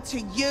belong to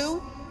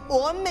you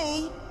or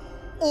me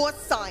or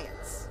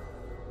science.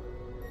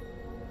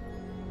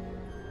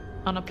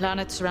 On a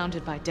planet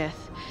surrounded by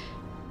death,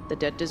 the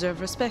dead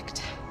deserve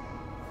respect.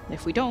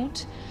 If we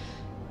don't,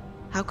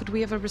 how could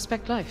we ever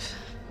respect life?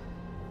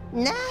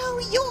 Now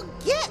you're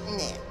getting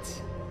it.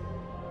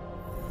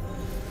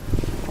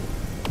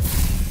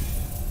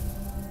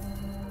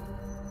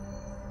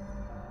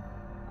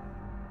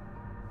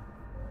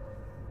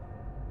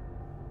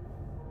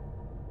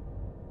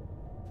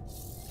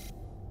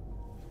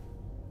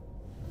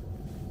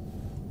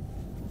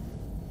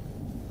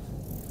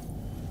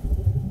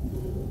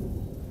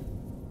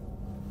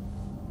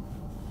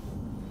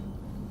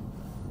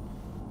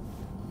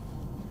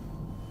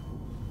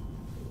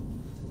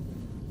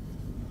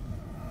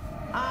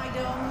 I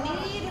don't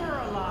need her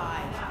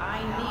alive.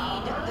 I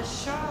need the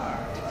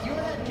shard. If your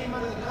head came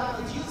out of the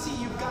clouds, you'd see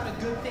you've got a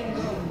good thing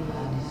going.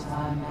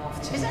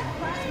 Is that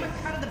plasma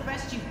kind of the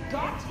best you've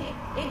got?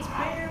 It's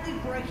barely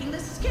breaking the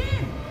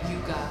skin. You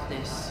got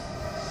this.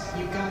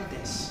 You got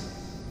this.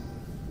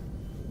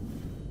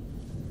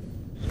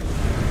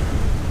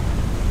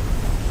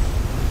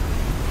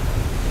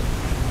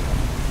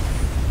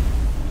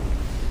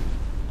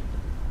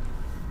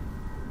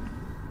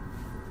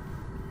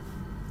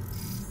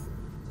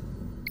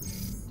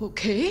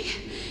 Okay.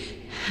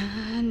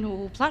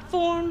 No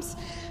platforms,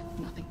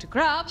 nothing to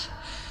grab.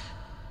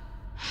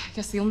 I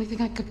guess the only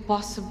thing I could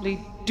possibly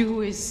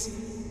do is...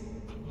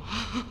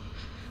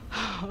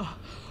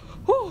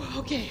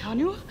 Okay,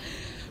 Anu.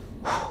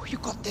 You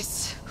got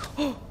this.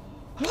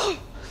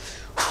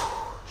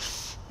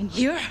 In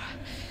here,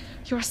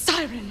 you're a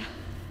siren.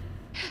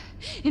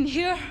 In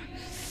here,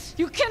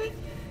 you can...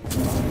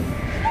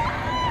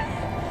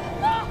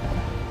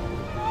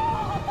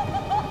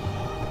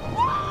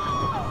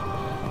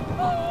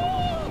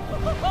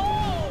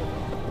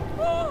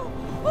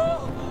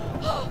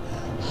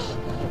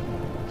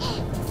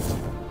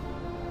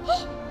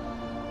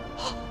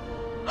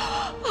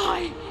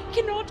 I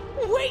cannot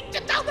wait to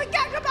tell the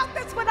gang about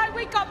this when I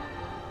wake up.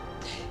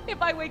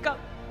 If I wake up,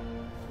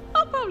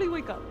 I'll probably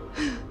wake up.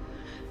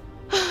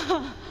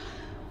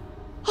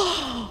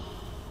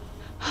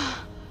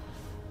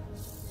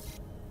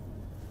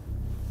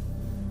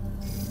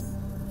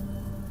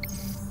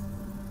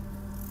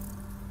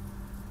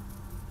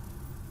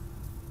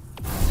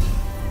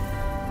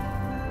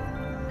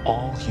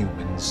 All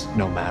humans,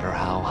 no matter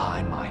how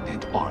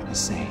high-minded, are the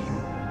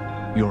same.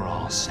 You're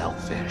all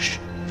selfish,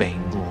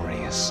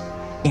 vainglorious,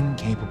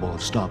 incapable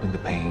of stopping the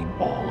pain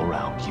all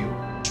around you.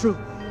 True.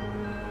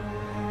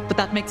 But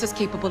that makes us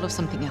capable of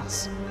something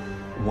else.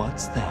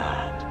 What's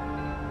that?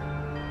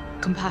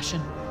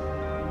 Compassion,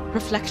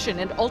 reflection,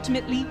 and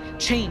ultimately,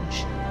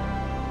 change.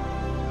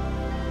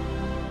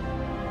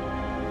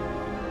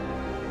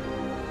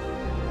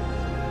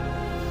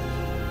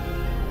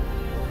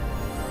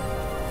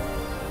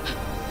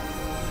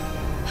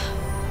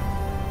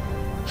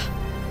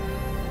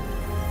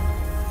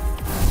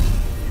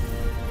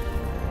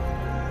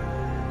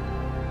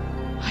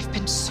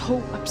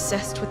 So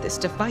obsessed with this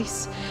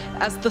device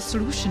as the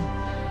solution.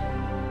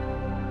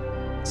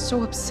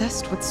 So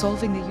obsessed with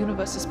solving the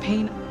universe's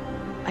pain,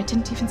 I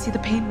didn't even see the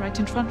pain right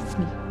in front of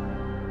me.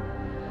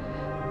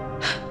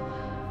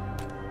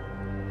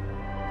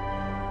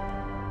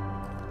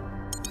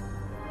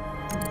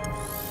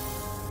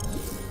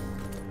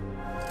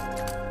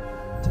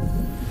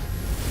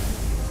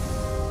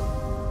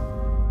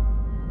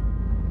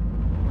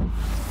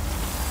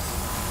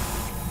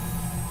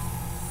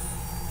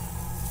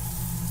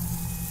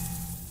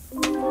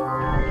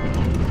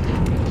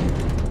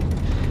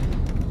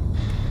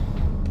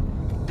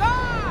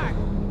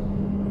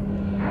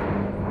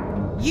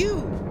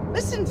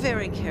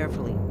 Very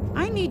carefully.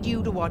 I need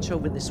you to watch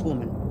over this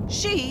woman.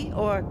 She,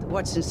 or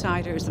what's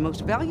inside her, is the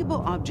most valuable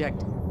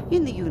object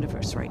in the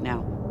universe right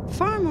now.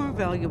 Far more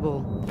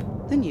valuable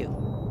than you.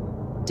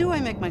 Do I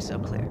make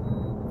myself clear?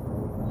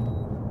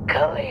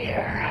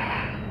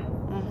 Clear.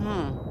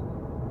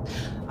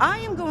 I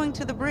am going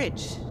to the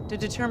bridge to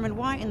determine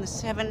why in the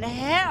seven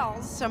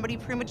hells somebody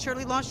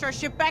prematurely launched our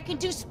ship back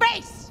into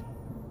space!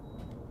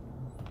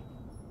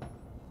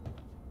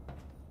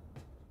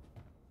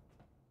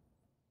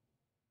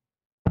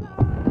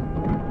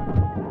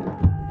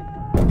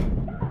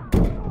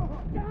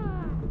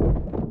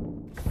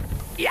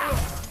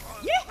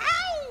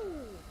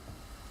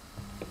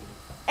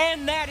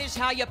 And that is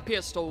how you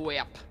pistol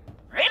whip.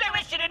 Really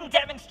wish you didn't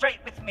demonstrate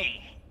with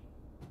me.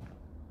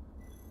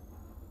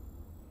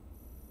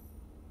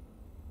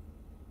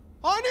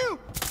 Anu!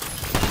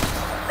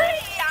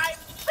 Free! I'm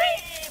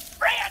free!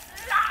 Free at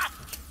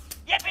last!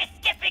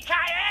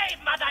 Yippee-skippy-ki-yay,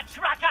 mother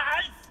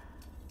truckers!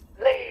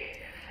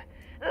 Leave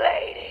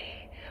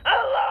lady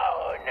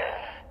alone!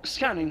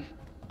 Scanning.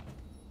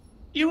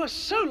 You are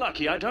so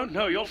lucky I don't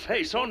know your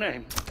face or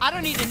name. I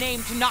don't need a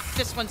name to knock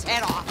this one's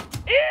head off.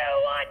 You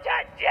want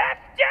a death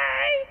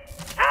day?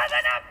 How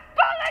than a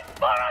bullet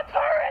for a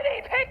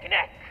pretty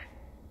picnic?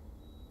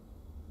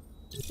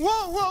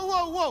 Whoa, whoa,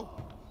 whoa, whoa!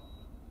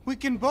 We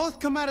can both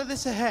come out of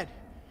this ahead.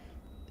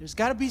 There's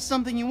gotta be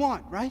something you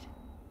want, right?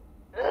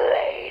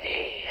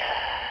 Lady.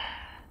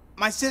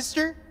 My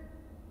sister?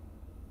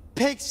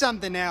 Pick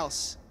something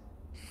else.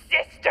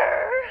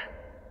 Sister?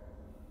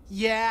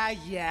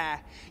 Yeah.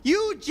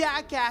 You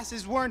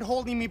jackasses weren't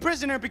holding me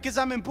prisoner because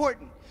I'm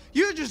important.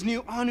 You just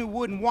knew Anu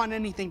wouldn't want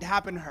anything to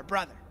happen to her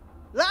brother.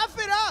 Laugh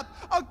it up!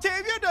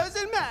 Octavio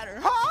doesn't matter!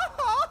 Ha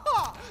ha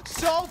ha!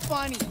 So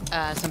funny!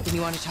 Something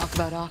you want to talk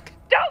about, Ock?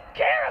 Don't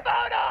care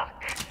about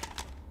Ock!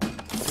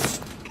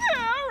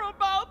 Care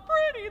about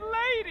pretty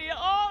lady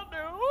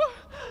Anu.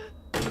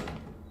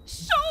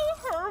 Show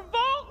her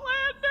Vault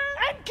Lander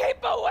and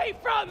keep away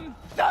from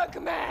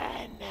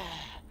Thugman.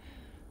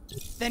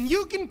 Then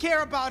you can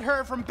care about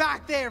her from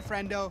back there,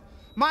 friendo.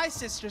 My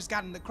sister's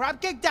gotten the crap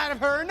kicked out of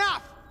her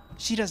enough!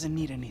 She doesn't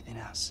need anything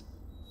else.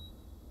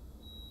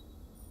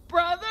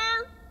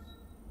 Brother?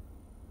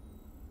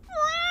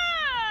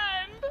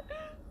 Friend?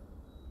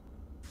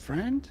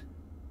 Friend?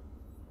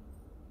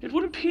 It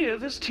would appear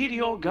this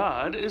Tediore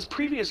guard is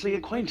previously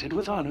acquainted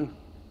with Anu,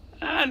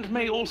 and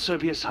may also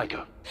be a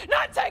psycho.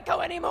 Not psycho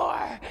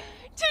anymore!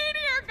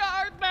 Tediore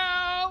guard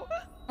now!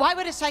 Why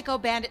would a psycho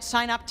bandit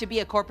sign up to be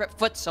a corporate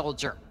foot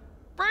soldier?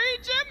 Free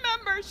gym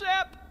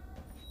membership!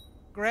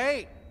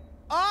 Great.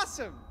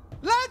 Awesome.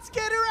 Let's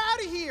get her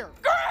out of here!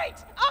 Great!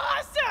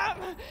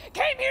 Awesome!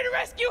 Came here to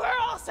rescue her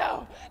also!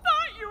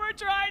 Thought you were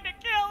trying to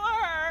kill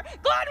her!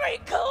 Glad we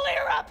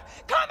clear up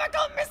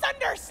comical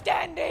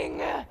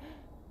misunderstanding!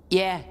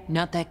 Yeah,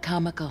 not that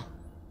comical.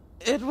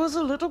 It was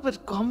a little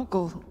bit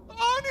comical.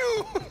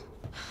 Anu!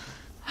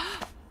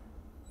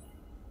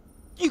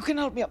 You can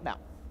help me up now.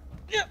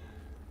 Yeah.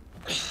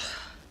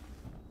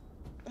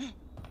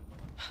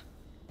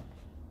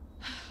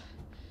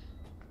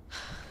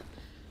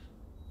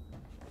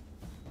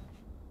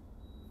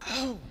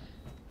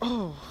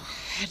 Oh,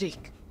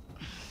 headache.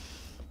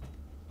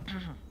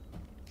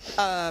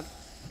 I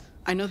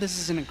know this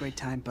isn't a great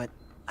time, but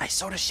I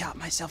sort of shot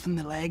myself in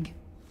the leg.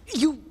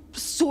 You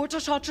sort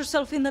of shot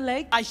yourself in the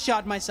leg? I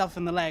shot myself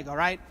in the leg, all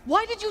right?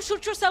 Why did you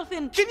shoot yourself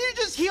in? Can you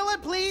just heal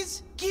it,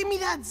 please? Give me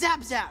that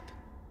zap zap.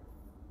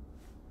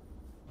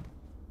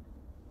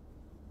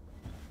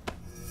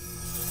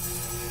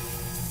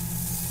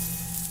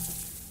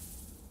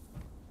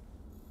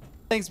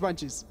 Thanks,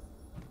 bunches.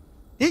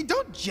 Hey,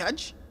 don't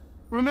judge.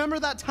 Remember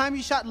that time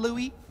you shot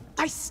Louis?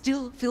 I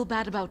still feel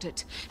bad about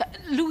it.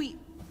 Louis,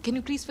 can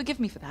you please forgive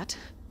me for that?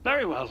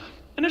 Very well.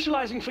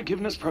 Initializing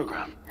forgiveness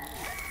program.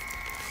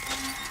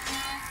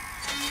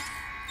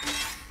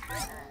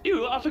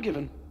 You are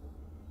forgiven.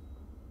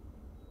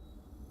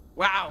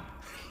 Wow.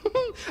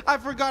 I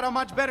forgot how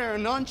much better a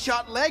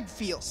non-shot leg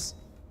feels.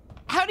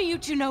 How do you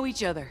two know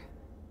each other?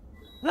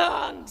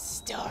 Long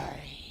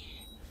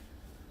story.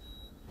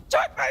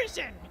 Short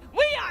version,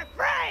 we are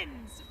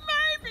friends!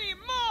 Maybe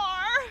more!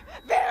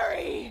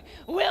 Very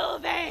will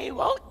they,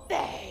 won't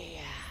they?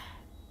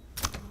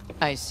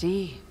 I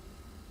see.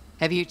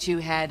 Have you two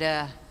had,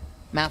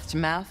 mouth to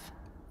mouth?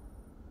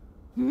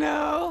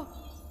 No.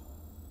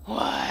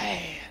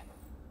 Why?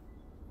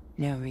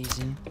 No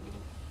reason.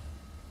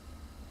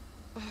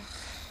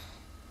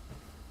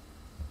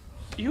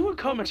 You were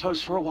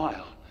comatose for a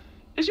while.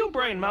 Is your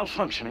brain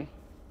malfunctioning?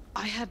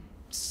 I had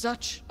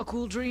such a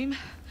cool dream.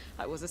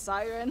 I was a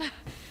siren.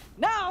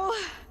 Now,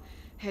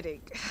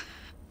 headache.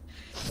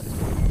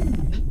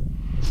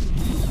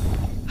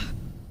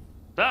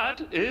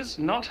 That is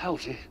not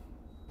healthy.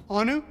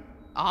 Anu?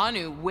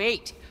 Anu,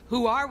 wait.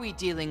 Who are we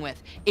dealing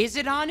with? Is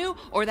it Anu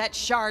or that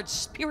shard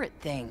spirit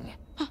thing?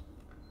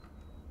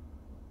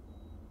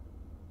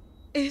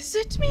 Is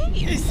it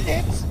me? Is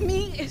it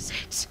me? Is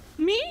it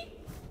me?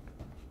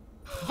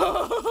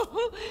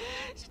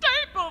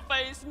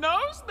 Stapleface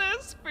knows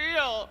this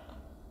feel.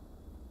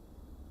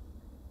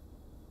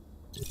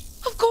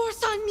 Of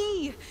course I'm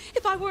me!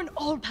 If I were an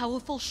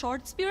all-powerful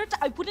shard spirit,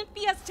 I wouldn't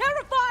be as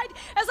terrified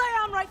as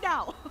I am right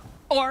now.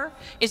 Or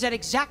is that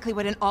exactly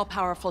what an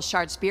all-powerful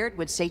shard spirit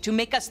would say to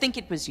make us think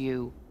it was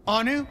you?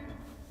 Anu,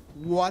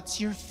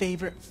 what's your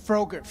favorite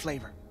Frogurt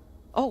flavor?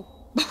 Oh,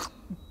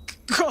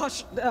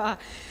 gosh,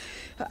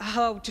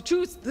 how to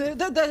choose?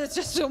 There's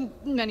just so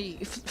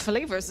many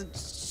flavors. And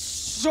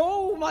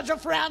so much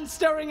of Fran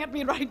staring at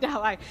me right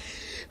now.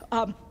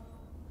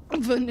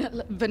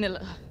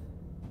 Vanilla.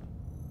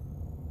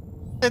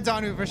 It's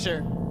Anu for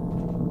sure.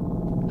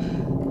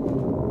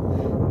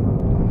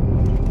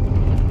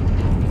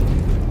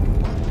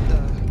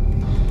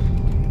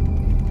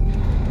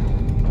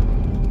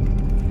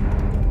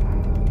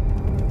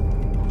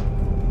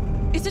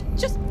 Is it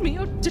just me,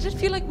 or did it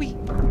feel like we...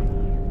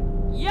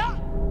 Yeah,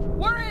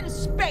 we're in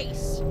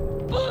space.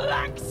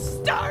 Black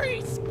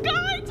starry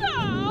sky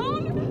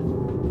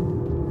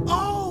town.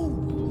 Oh,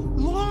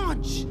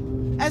 launch!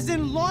 As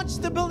in launch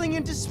the building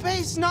into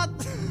space, not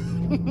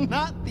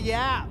not the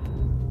app.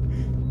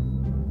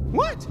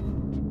 What?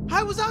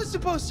 How was I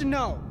supposed to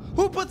know?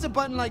 Who puts a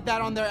button like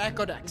that on their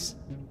Echo decks?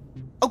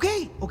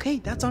 Okay,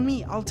 that's on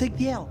me. I'll take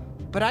the L.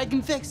 But I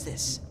can fix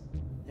this.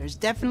 There's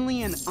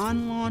definitely an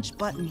unlaunched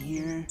button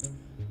here.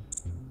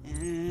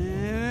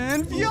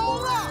 And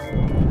Viola!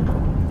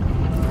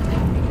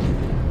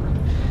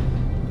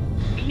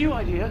 New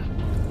idea.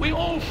 We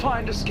all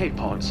find escape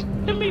pods.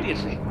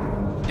 Immediately.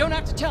 Don't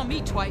have to tell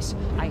me twice.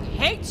 I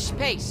hate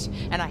space,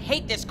 and I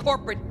hate this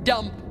corporate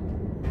dump.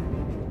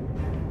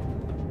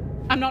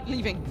 I'm not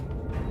leaving.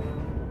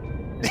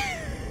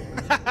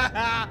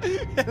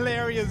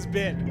 Hilarious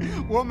bit.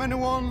 Woman who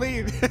won't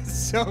leave.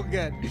 So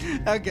good.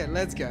 Okay,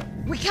 let's go.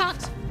 We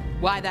can't.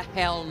 Why the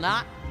hell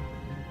not?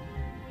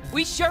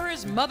 We sure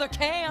as mother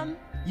can.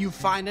 You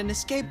find an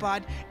escape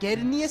pod, get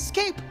in the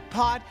escape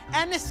pod,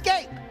 and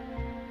escape.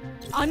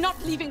 I'm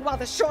not leaving while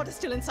the shard is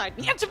still inside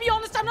me. And to be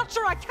honest, I'm not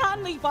sure I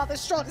can leave while the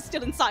shard is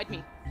still inside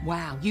me.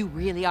 Wow, you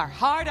really are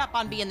hard up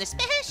on being the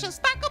special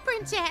sparkle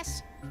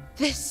princess.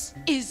 This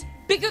is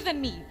bigger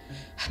than me.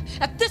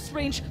 At this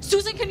range,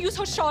 Susan can use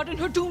her shard in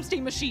her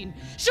doomsday machine.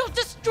 She'll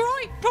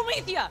destroy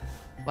Promethea.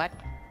 What?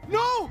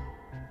 No!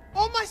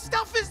 All my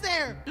stuff is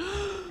there!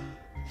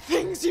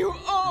 Things you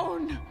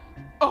own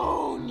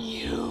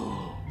you.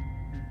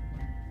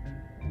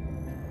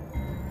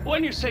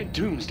 When you say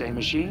doomsday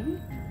machine,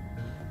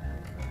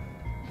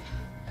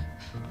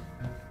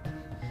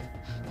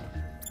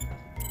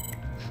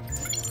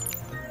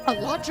 a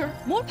larger,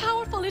 more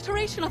powerful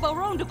iteration of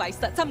our own device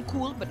that some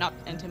cool, but not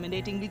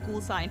intimidatingly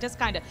cool scientist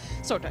kinda,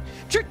 sorta,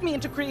 tricked me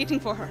into creating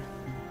for her.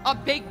 A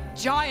big,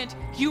 giant,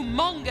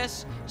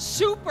 humongous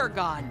super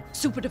gun.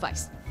 Super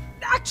device.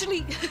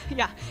 Actually,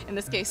 yeah, in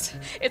this case,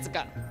 it's a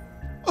gun.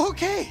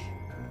 Okay.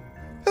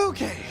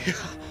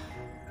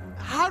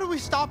 How do we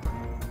stop her?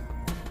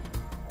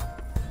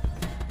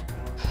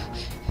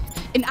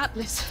 In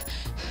Atlas,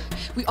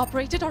 we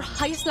operated our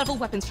highest level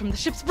weapons from the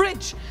ship's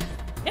bridge.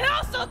 It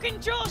also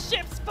controls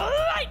ship's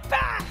flight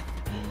path.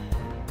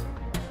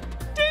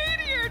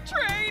 Tediore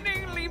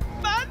training leave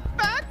fun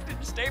fact in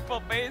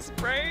Stapleface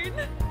brain.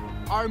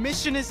 Our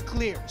mission is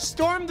clear.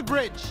 Storm the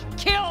bridge.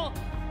 Kill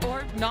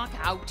or knock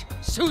out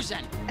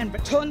Susan. And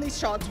return these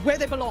shards where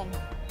they belong.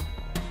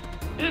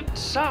 it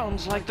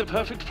sounds like the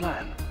perfect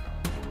plan.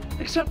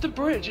 Except the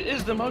bridge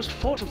is the most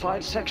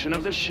fortified section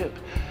of the ship,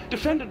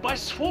 defended by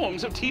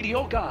swarms of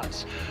Tediore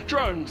guards,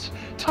 drones,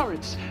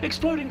 turrets,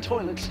 exploding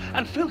toilets,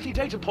 and filthy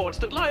data ports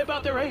that lie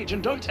about their age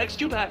and don't text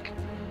you back.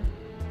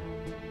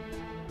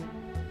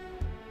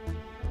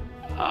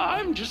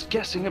 I'm just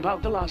guessing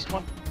about the last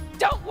one.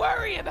 Don't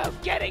worry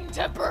about getting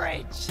to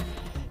bridge.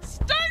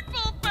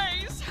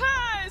 Stapleface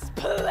has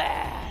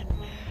plan.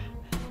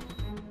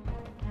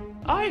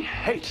 I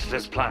hate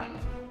this plan.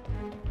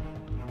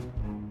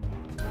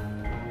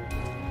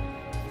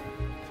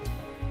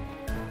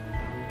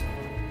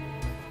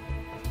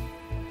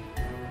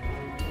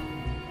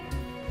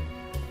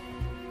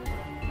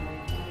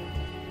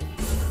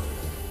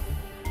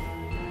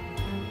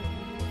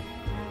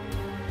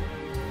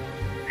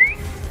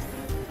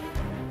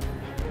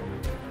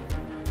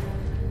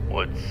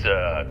 What's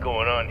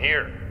going on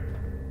here?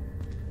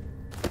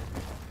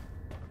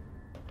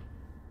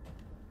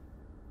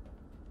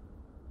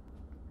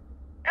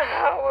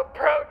 How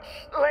approach,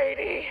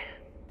 lady?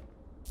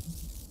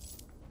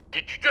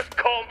 Did you just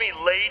call me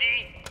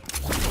lady?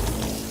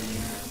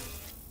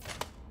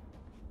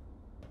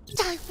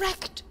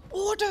 Direct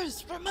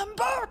orders,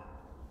 remember?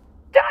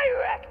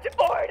 Direct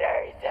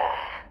orders.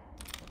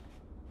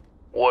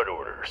 What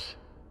orders?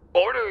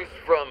 Orders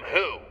from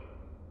who?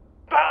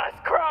 Boss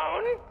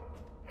Crone.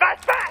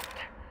 Fast, fast!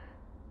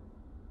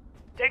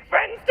 Take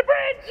friends to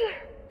bridge!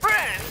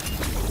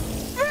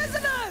 Friends?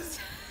 Prisoners!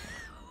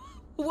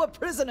 We're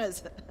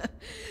prisoners,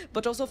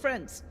 but also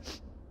friends.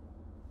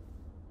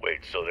 Wait,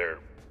 so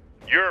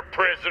you're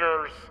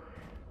prisoners,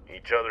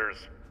 each other's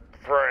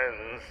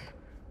friends,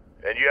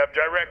 and you have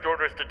direct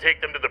orders to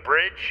take them to the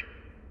bridge?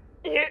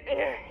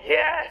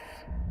 Yes.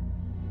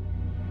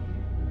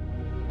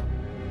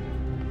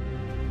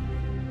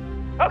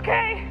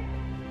 Okay,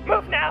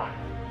 move now.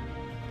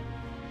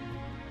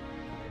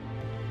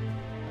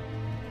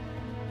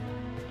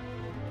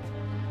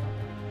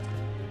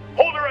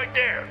 Hold it right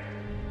there!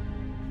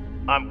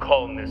 I'm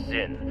calling this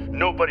in.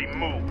 Nobody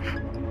move.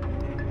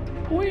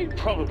 We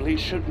probably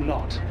should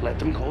not let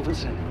them call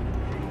this in.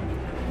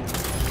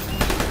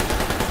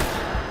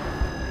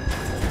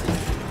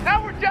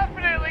 Now we're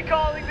definitely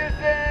calling this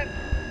in!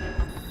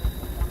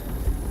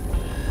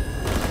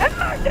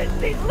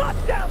 Emergency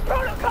lockdown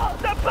protocols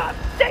above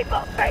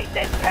staple face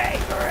and pay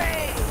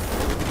grade!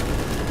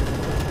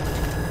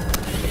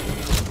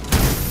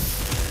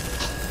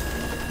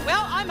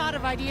 Well, I'm out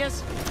of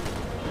ideas.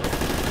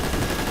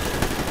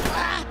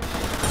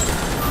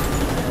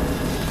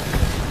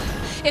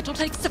 It'll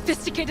take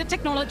sophisticated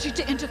technology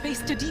to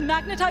interface to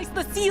demagnetize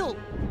the seal.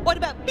 What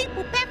about beep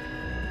boop pep?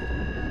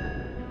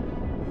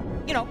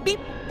 You know, beep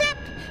pep,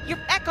 your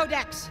echo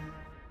decks.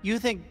 You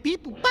think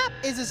beep boop bop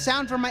is a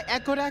sound from my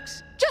Echo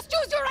Decks? Just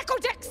use your echo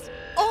decks!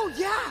 Oh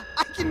yeah,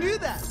 I can do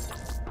that!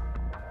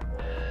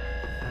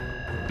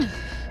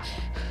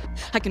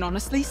 I can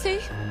honestly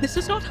say, this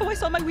is not how I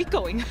saw my week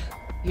going.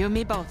 You and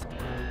me both.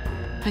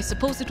 I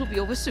suppose it'll be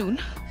over soon.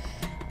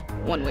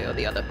 One way or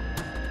the other.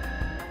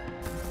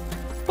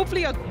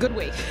 Hopefully a good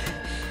way.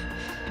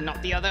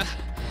 Not the other.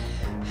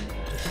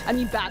 I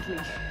mean badly.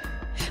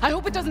 I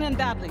hope it doesn't end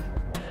badly.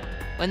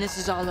 When this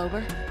is all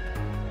over,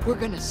 we're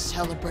gonna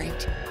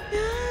celebrate.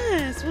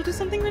 Yes, we'll do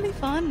something really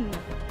fun.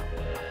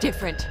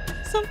 Different.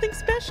 Something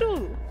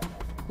special.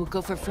 We'll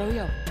go for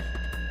Froyo.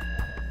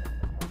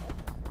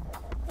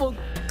 We'll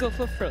go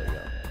for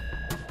Froyo.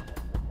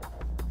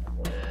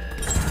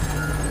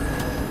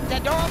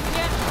 That door open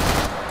yet?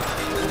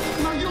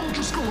 Now y'all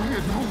just go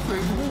ahead and hold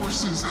them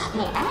horses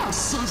while I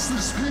suss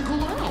this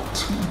pickle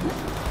out.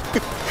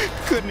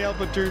 Couldn't help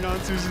but turn on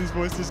Susan's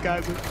voice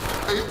disguiser.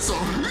 It's a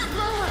hit and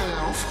a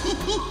half.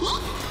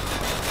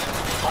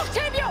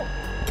 Octavio!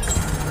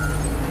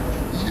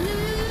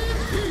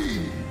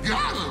 Yeah,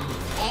 got him.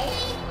 All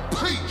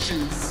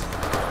peaches.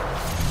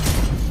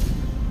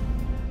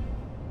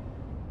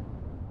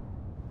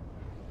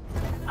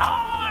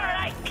 All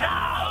right,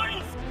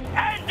 clowns!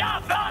 End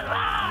of the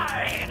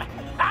line!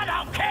 I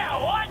don't care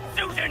what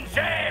Susan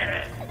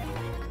says!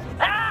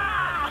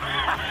 Ah!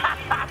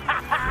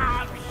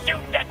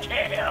 Shoot to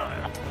kill!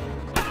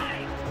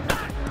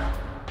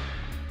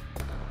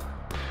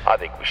 I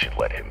think we should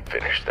let him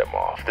finish them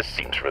off. This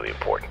seems really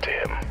important to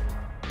him.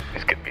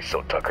 He's gonna be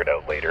so tuckered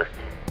out later.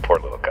 Poor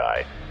little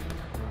guy.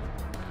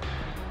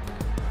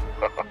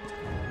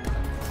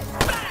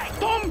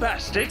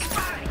 Bombastic,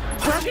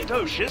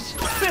 braggadocious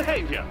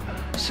behavior.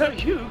 So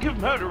you give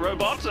murder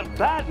robots a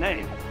bad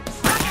name.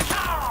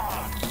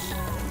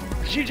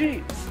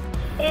 GG.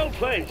 Well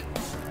played.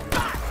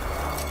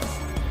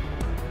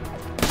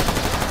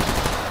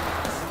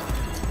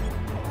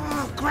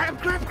 Oh,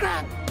 grab, grab,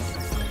 grab!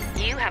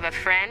 You have a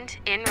friend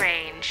in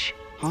range.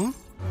 Huh?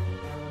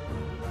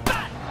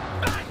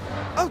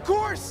 Of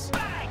course!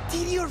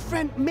 Tediore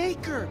friend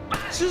maker!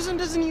 Susan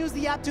doesn't use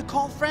the app to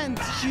call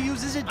friends. She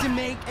uses it to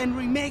make and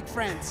remake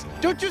friends.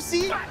 Don't you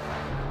see?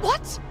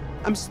 What?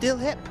 I'm still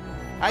hip.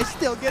 I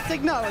still get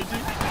technology.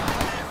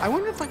 I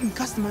wonder if I can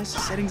customize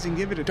the settings and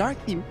give it a dark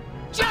theme.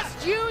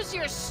 Just use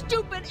your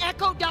stupid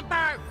echo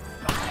dumper!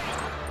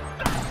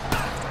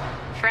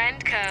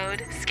 Friend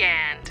code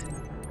scanned.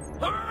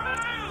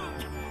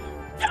 Rude!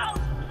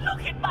 Don't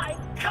look at my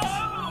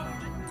code!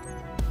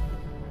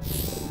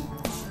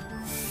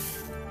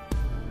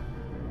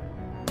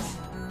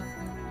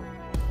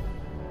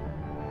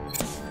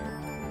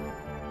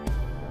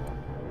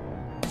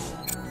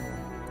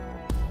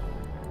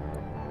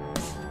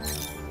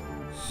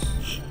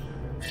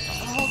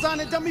 Hold on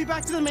and dump me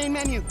back to the main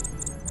menu.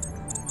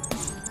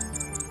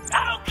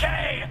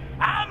 Okay,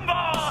 I'm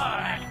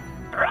bored!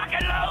 Rock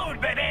and load,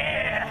 baby!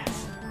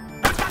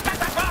 Rock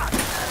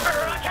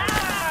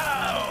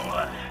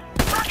out!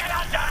 Rock it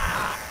under!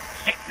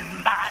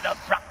 Sitting by the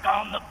truck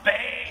on the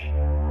bay!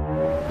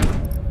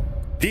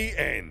 The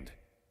end.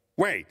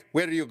 Wait,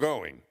 where are you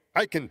going?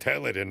 I can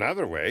tell it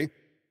another way.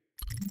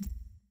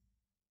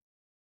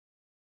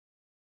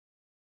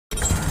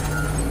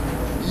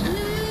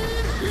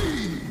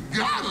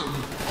 Got him.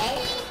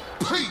 All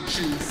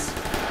peaches.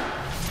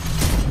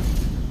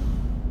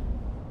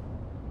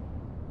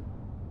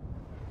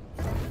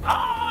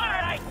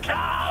 Alright,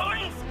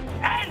 clowns!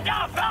 End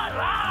of the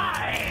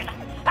line!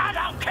 I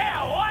don't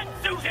care what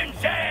Susan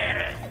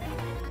says!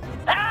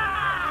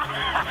 Ah!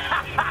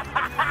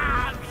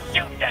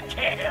 Shoot to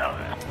kill!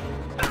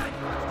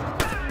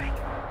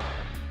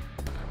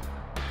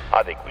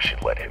 I think we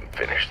should let him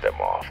finish them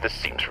off. This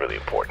seems really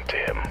important to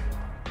him.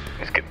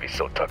 He's gonna be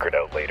so tuckered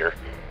out later.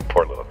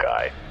 Poor little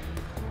guy.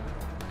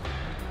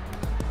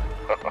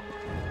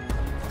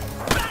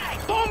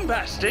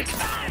 bombastic,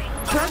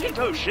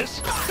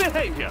 braggadocious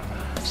behavior.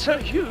 So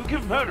you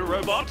give murder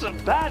robots a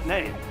bad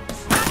name.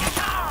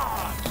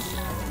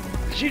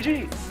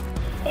 GG.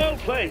 Well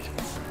played.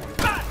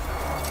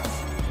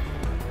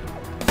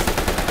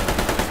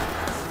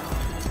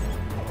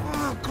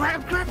 Oh,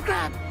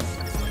 grab!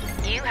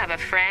 You have a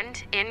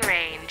friend in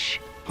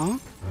range. Huh?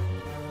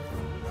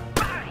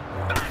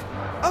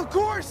 Of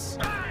course!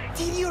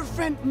 Tediore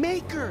friend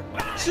maker!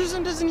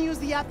 Susan doesn't use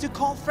the app to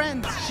call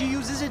friends. She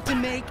uses it to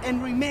make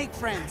and remake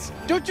friends.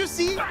 Don't you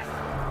see?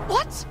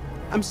 What?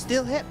 I'm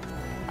still hip.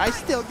 I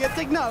still get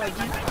technology.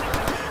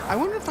 I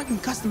wonder if I can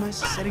customize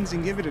the settings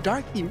and give it a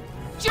dark theme.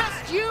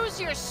 Just use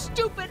your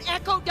stupid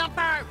echo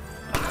dumper!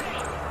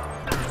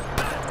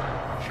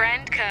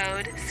 Friend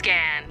code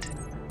scanned.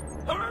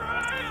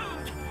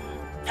 Rude!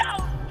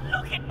 Don't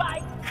look at my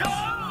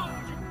code!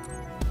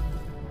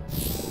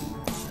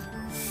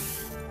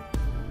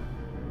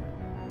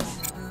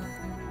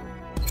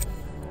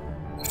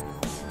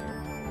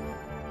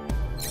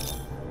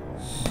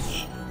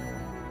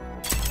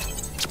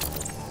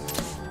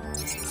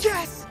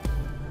 Yes!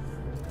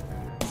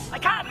 I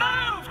can't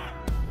move!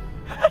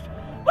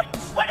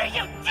 What are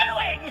you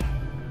doing?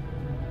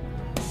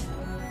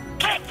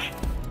 Click!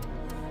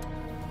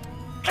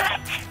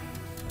 Click!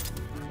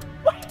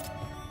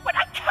 What?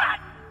 I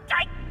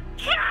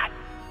can't!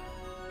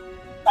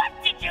 What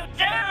did you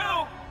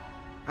do?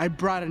 I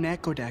brought an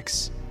Echo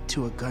Dex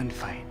to a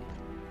gunfight.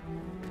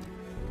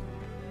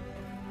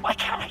 Why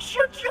can't I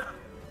shoot you?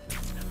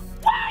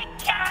 Why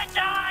can't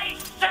I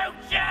shoot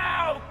you?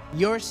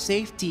 Your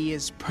safety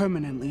is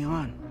permanently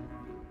on.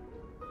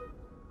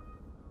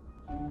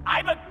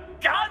 I'm a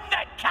gun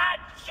that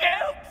can't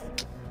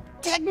shoot!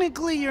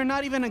 Technically, you're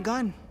not even a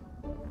gun.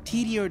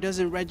 Tediore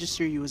doesn't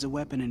register you as a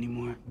weapon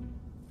anymore.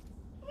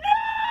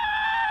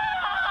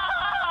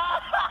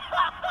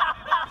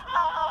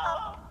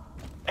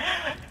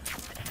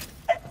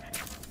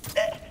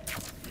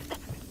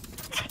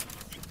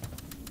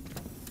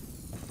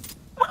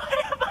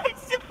 What am I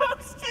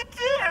supposed to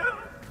do?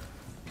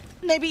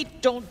 Maybe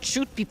don't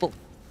shoot people.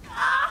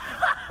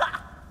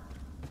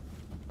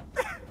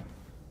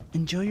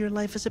 Enjoy your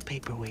life as a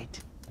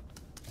paperweight.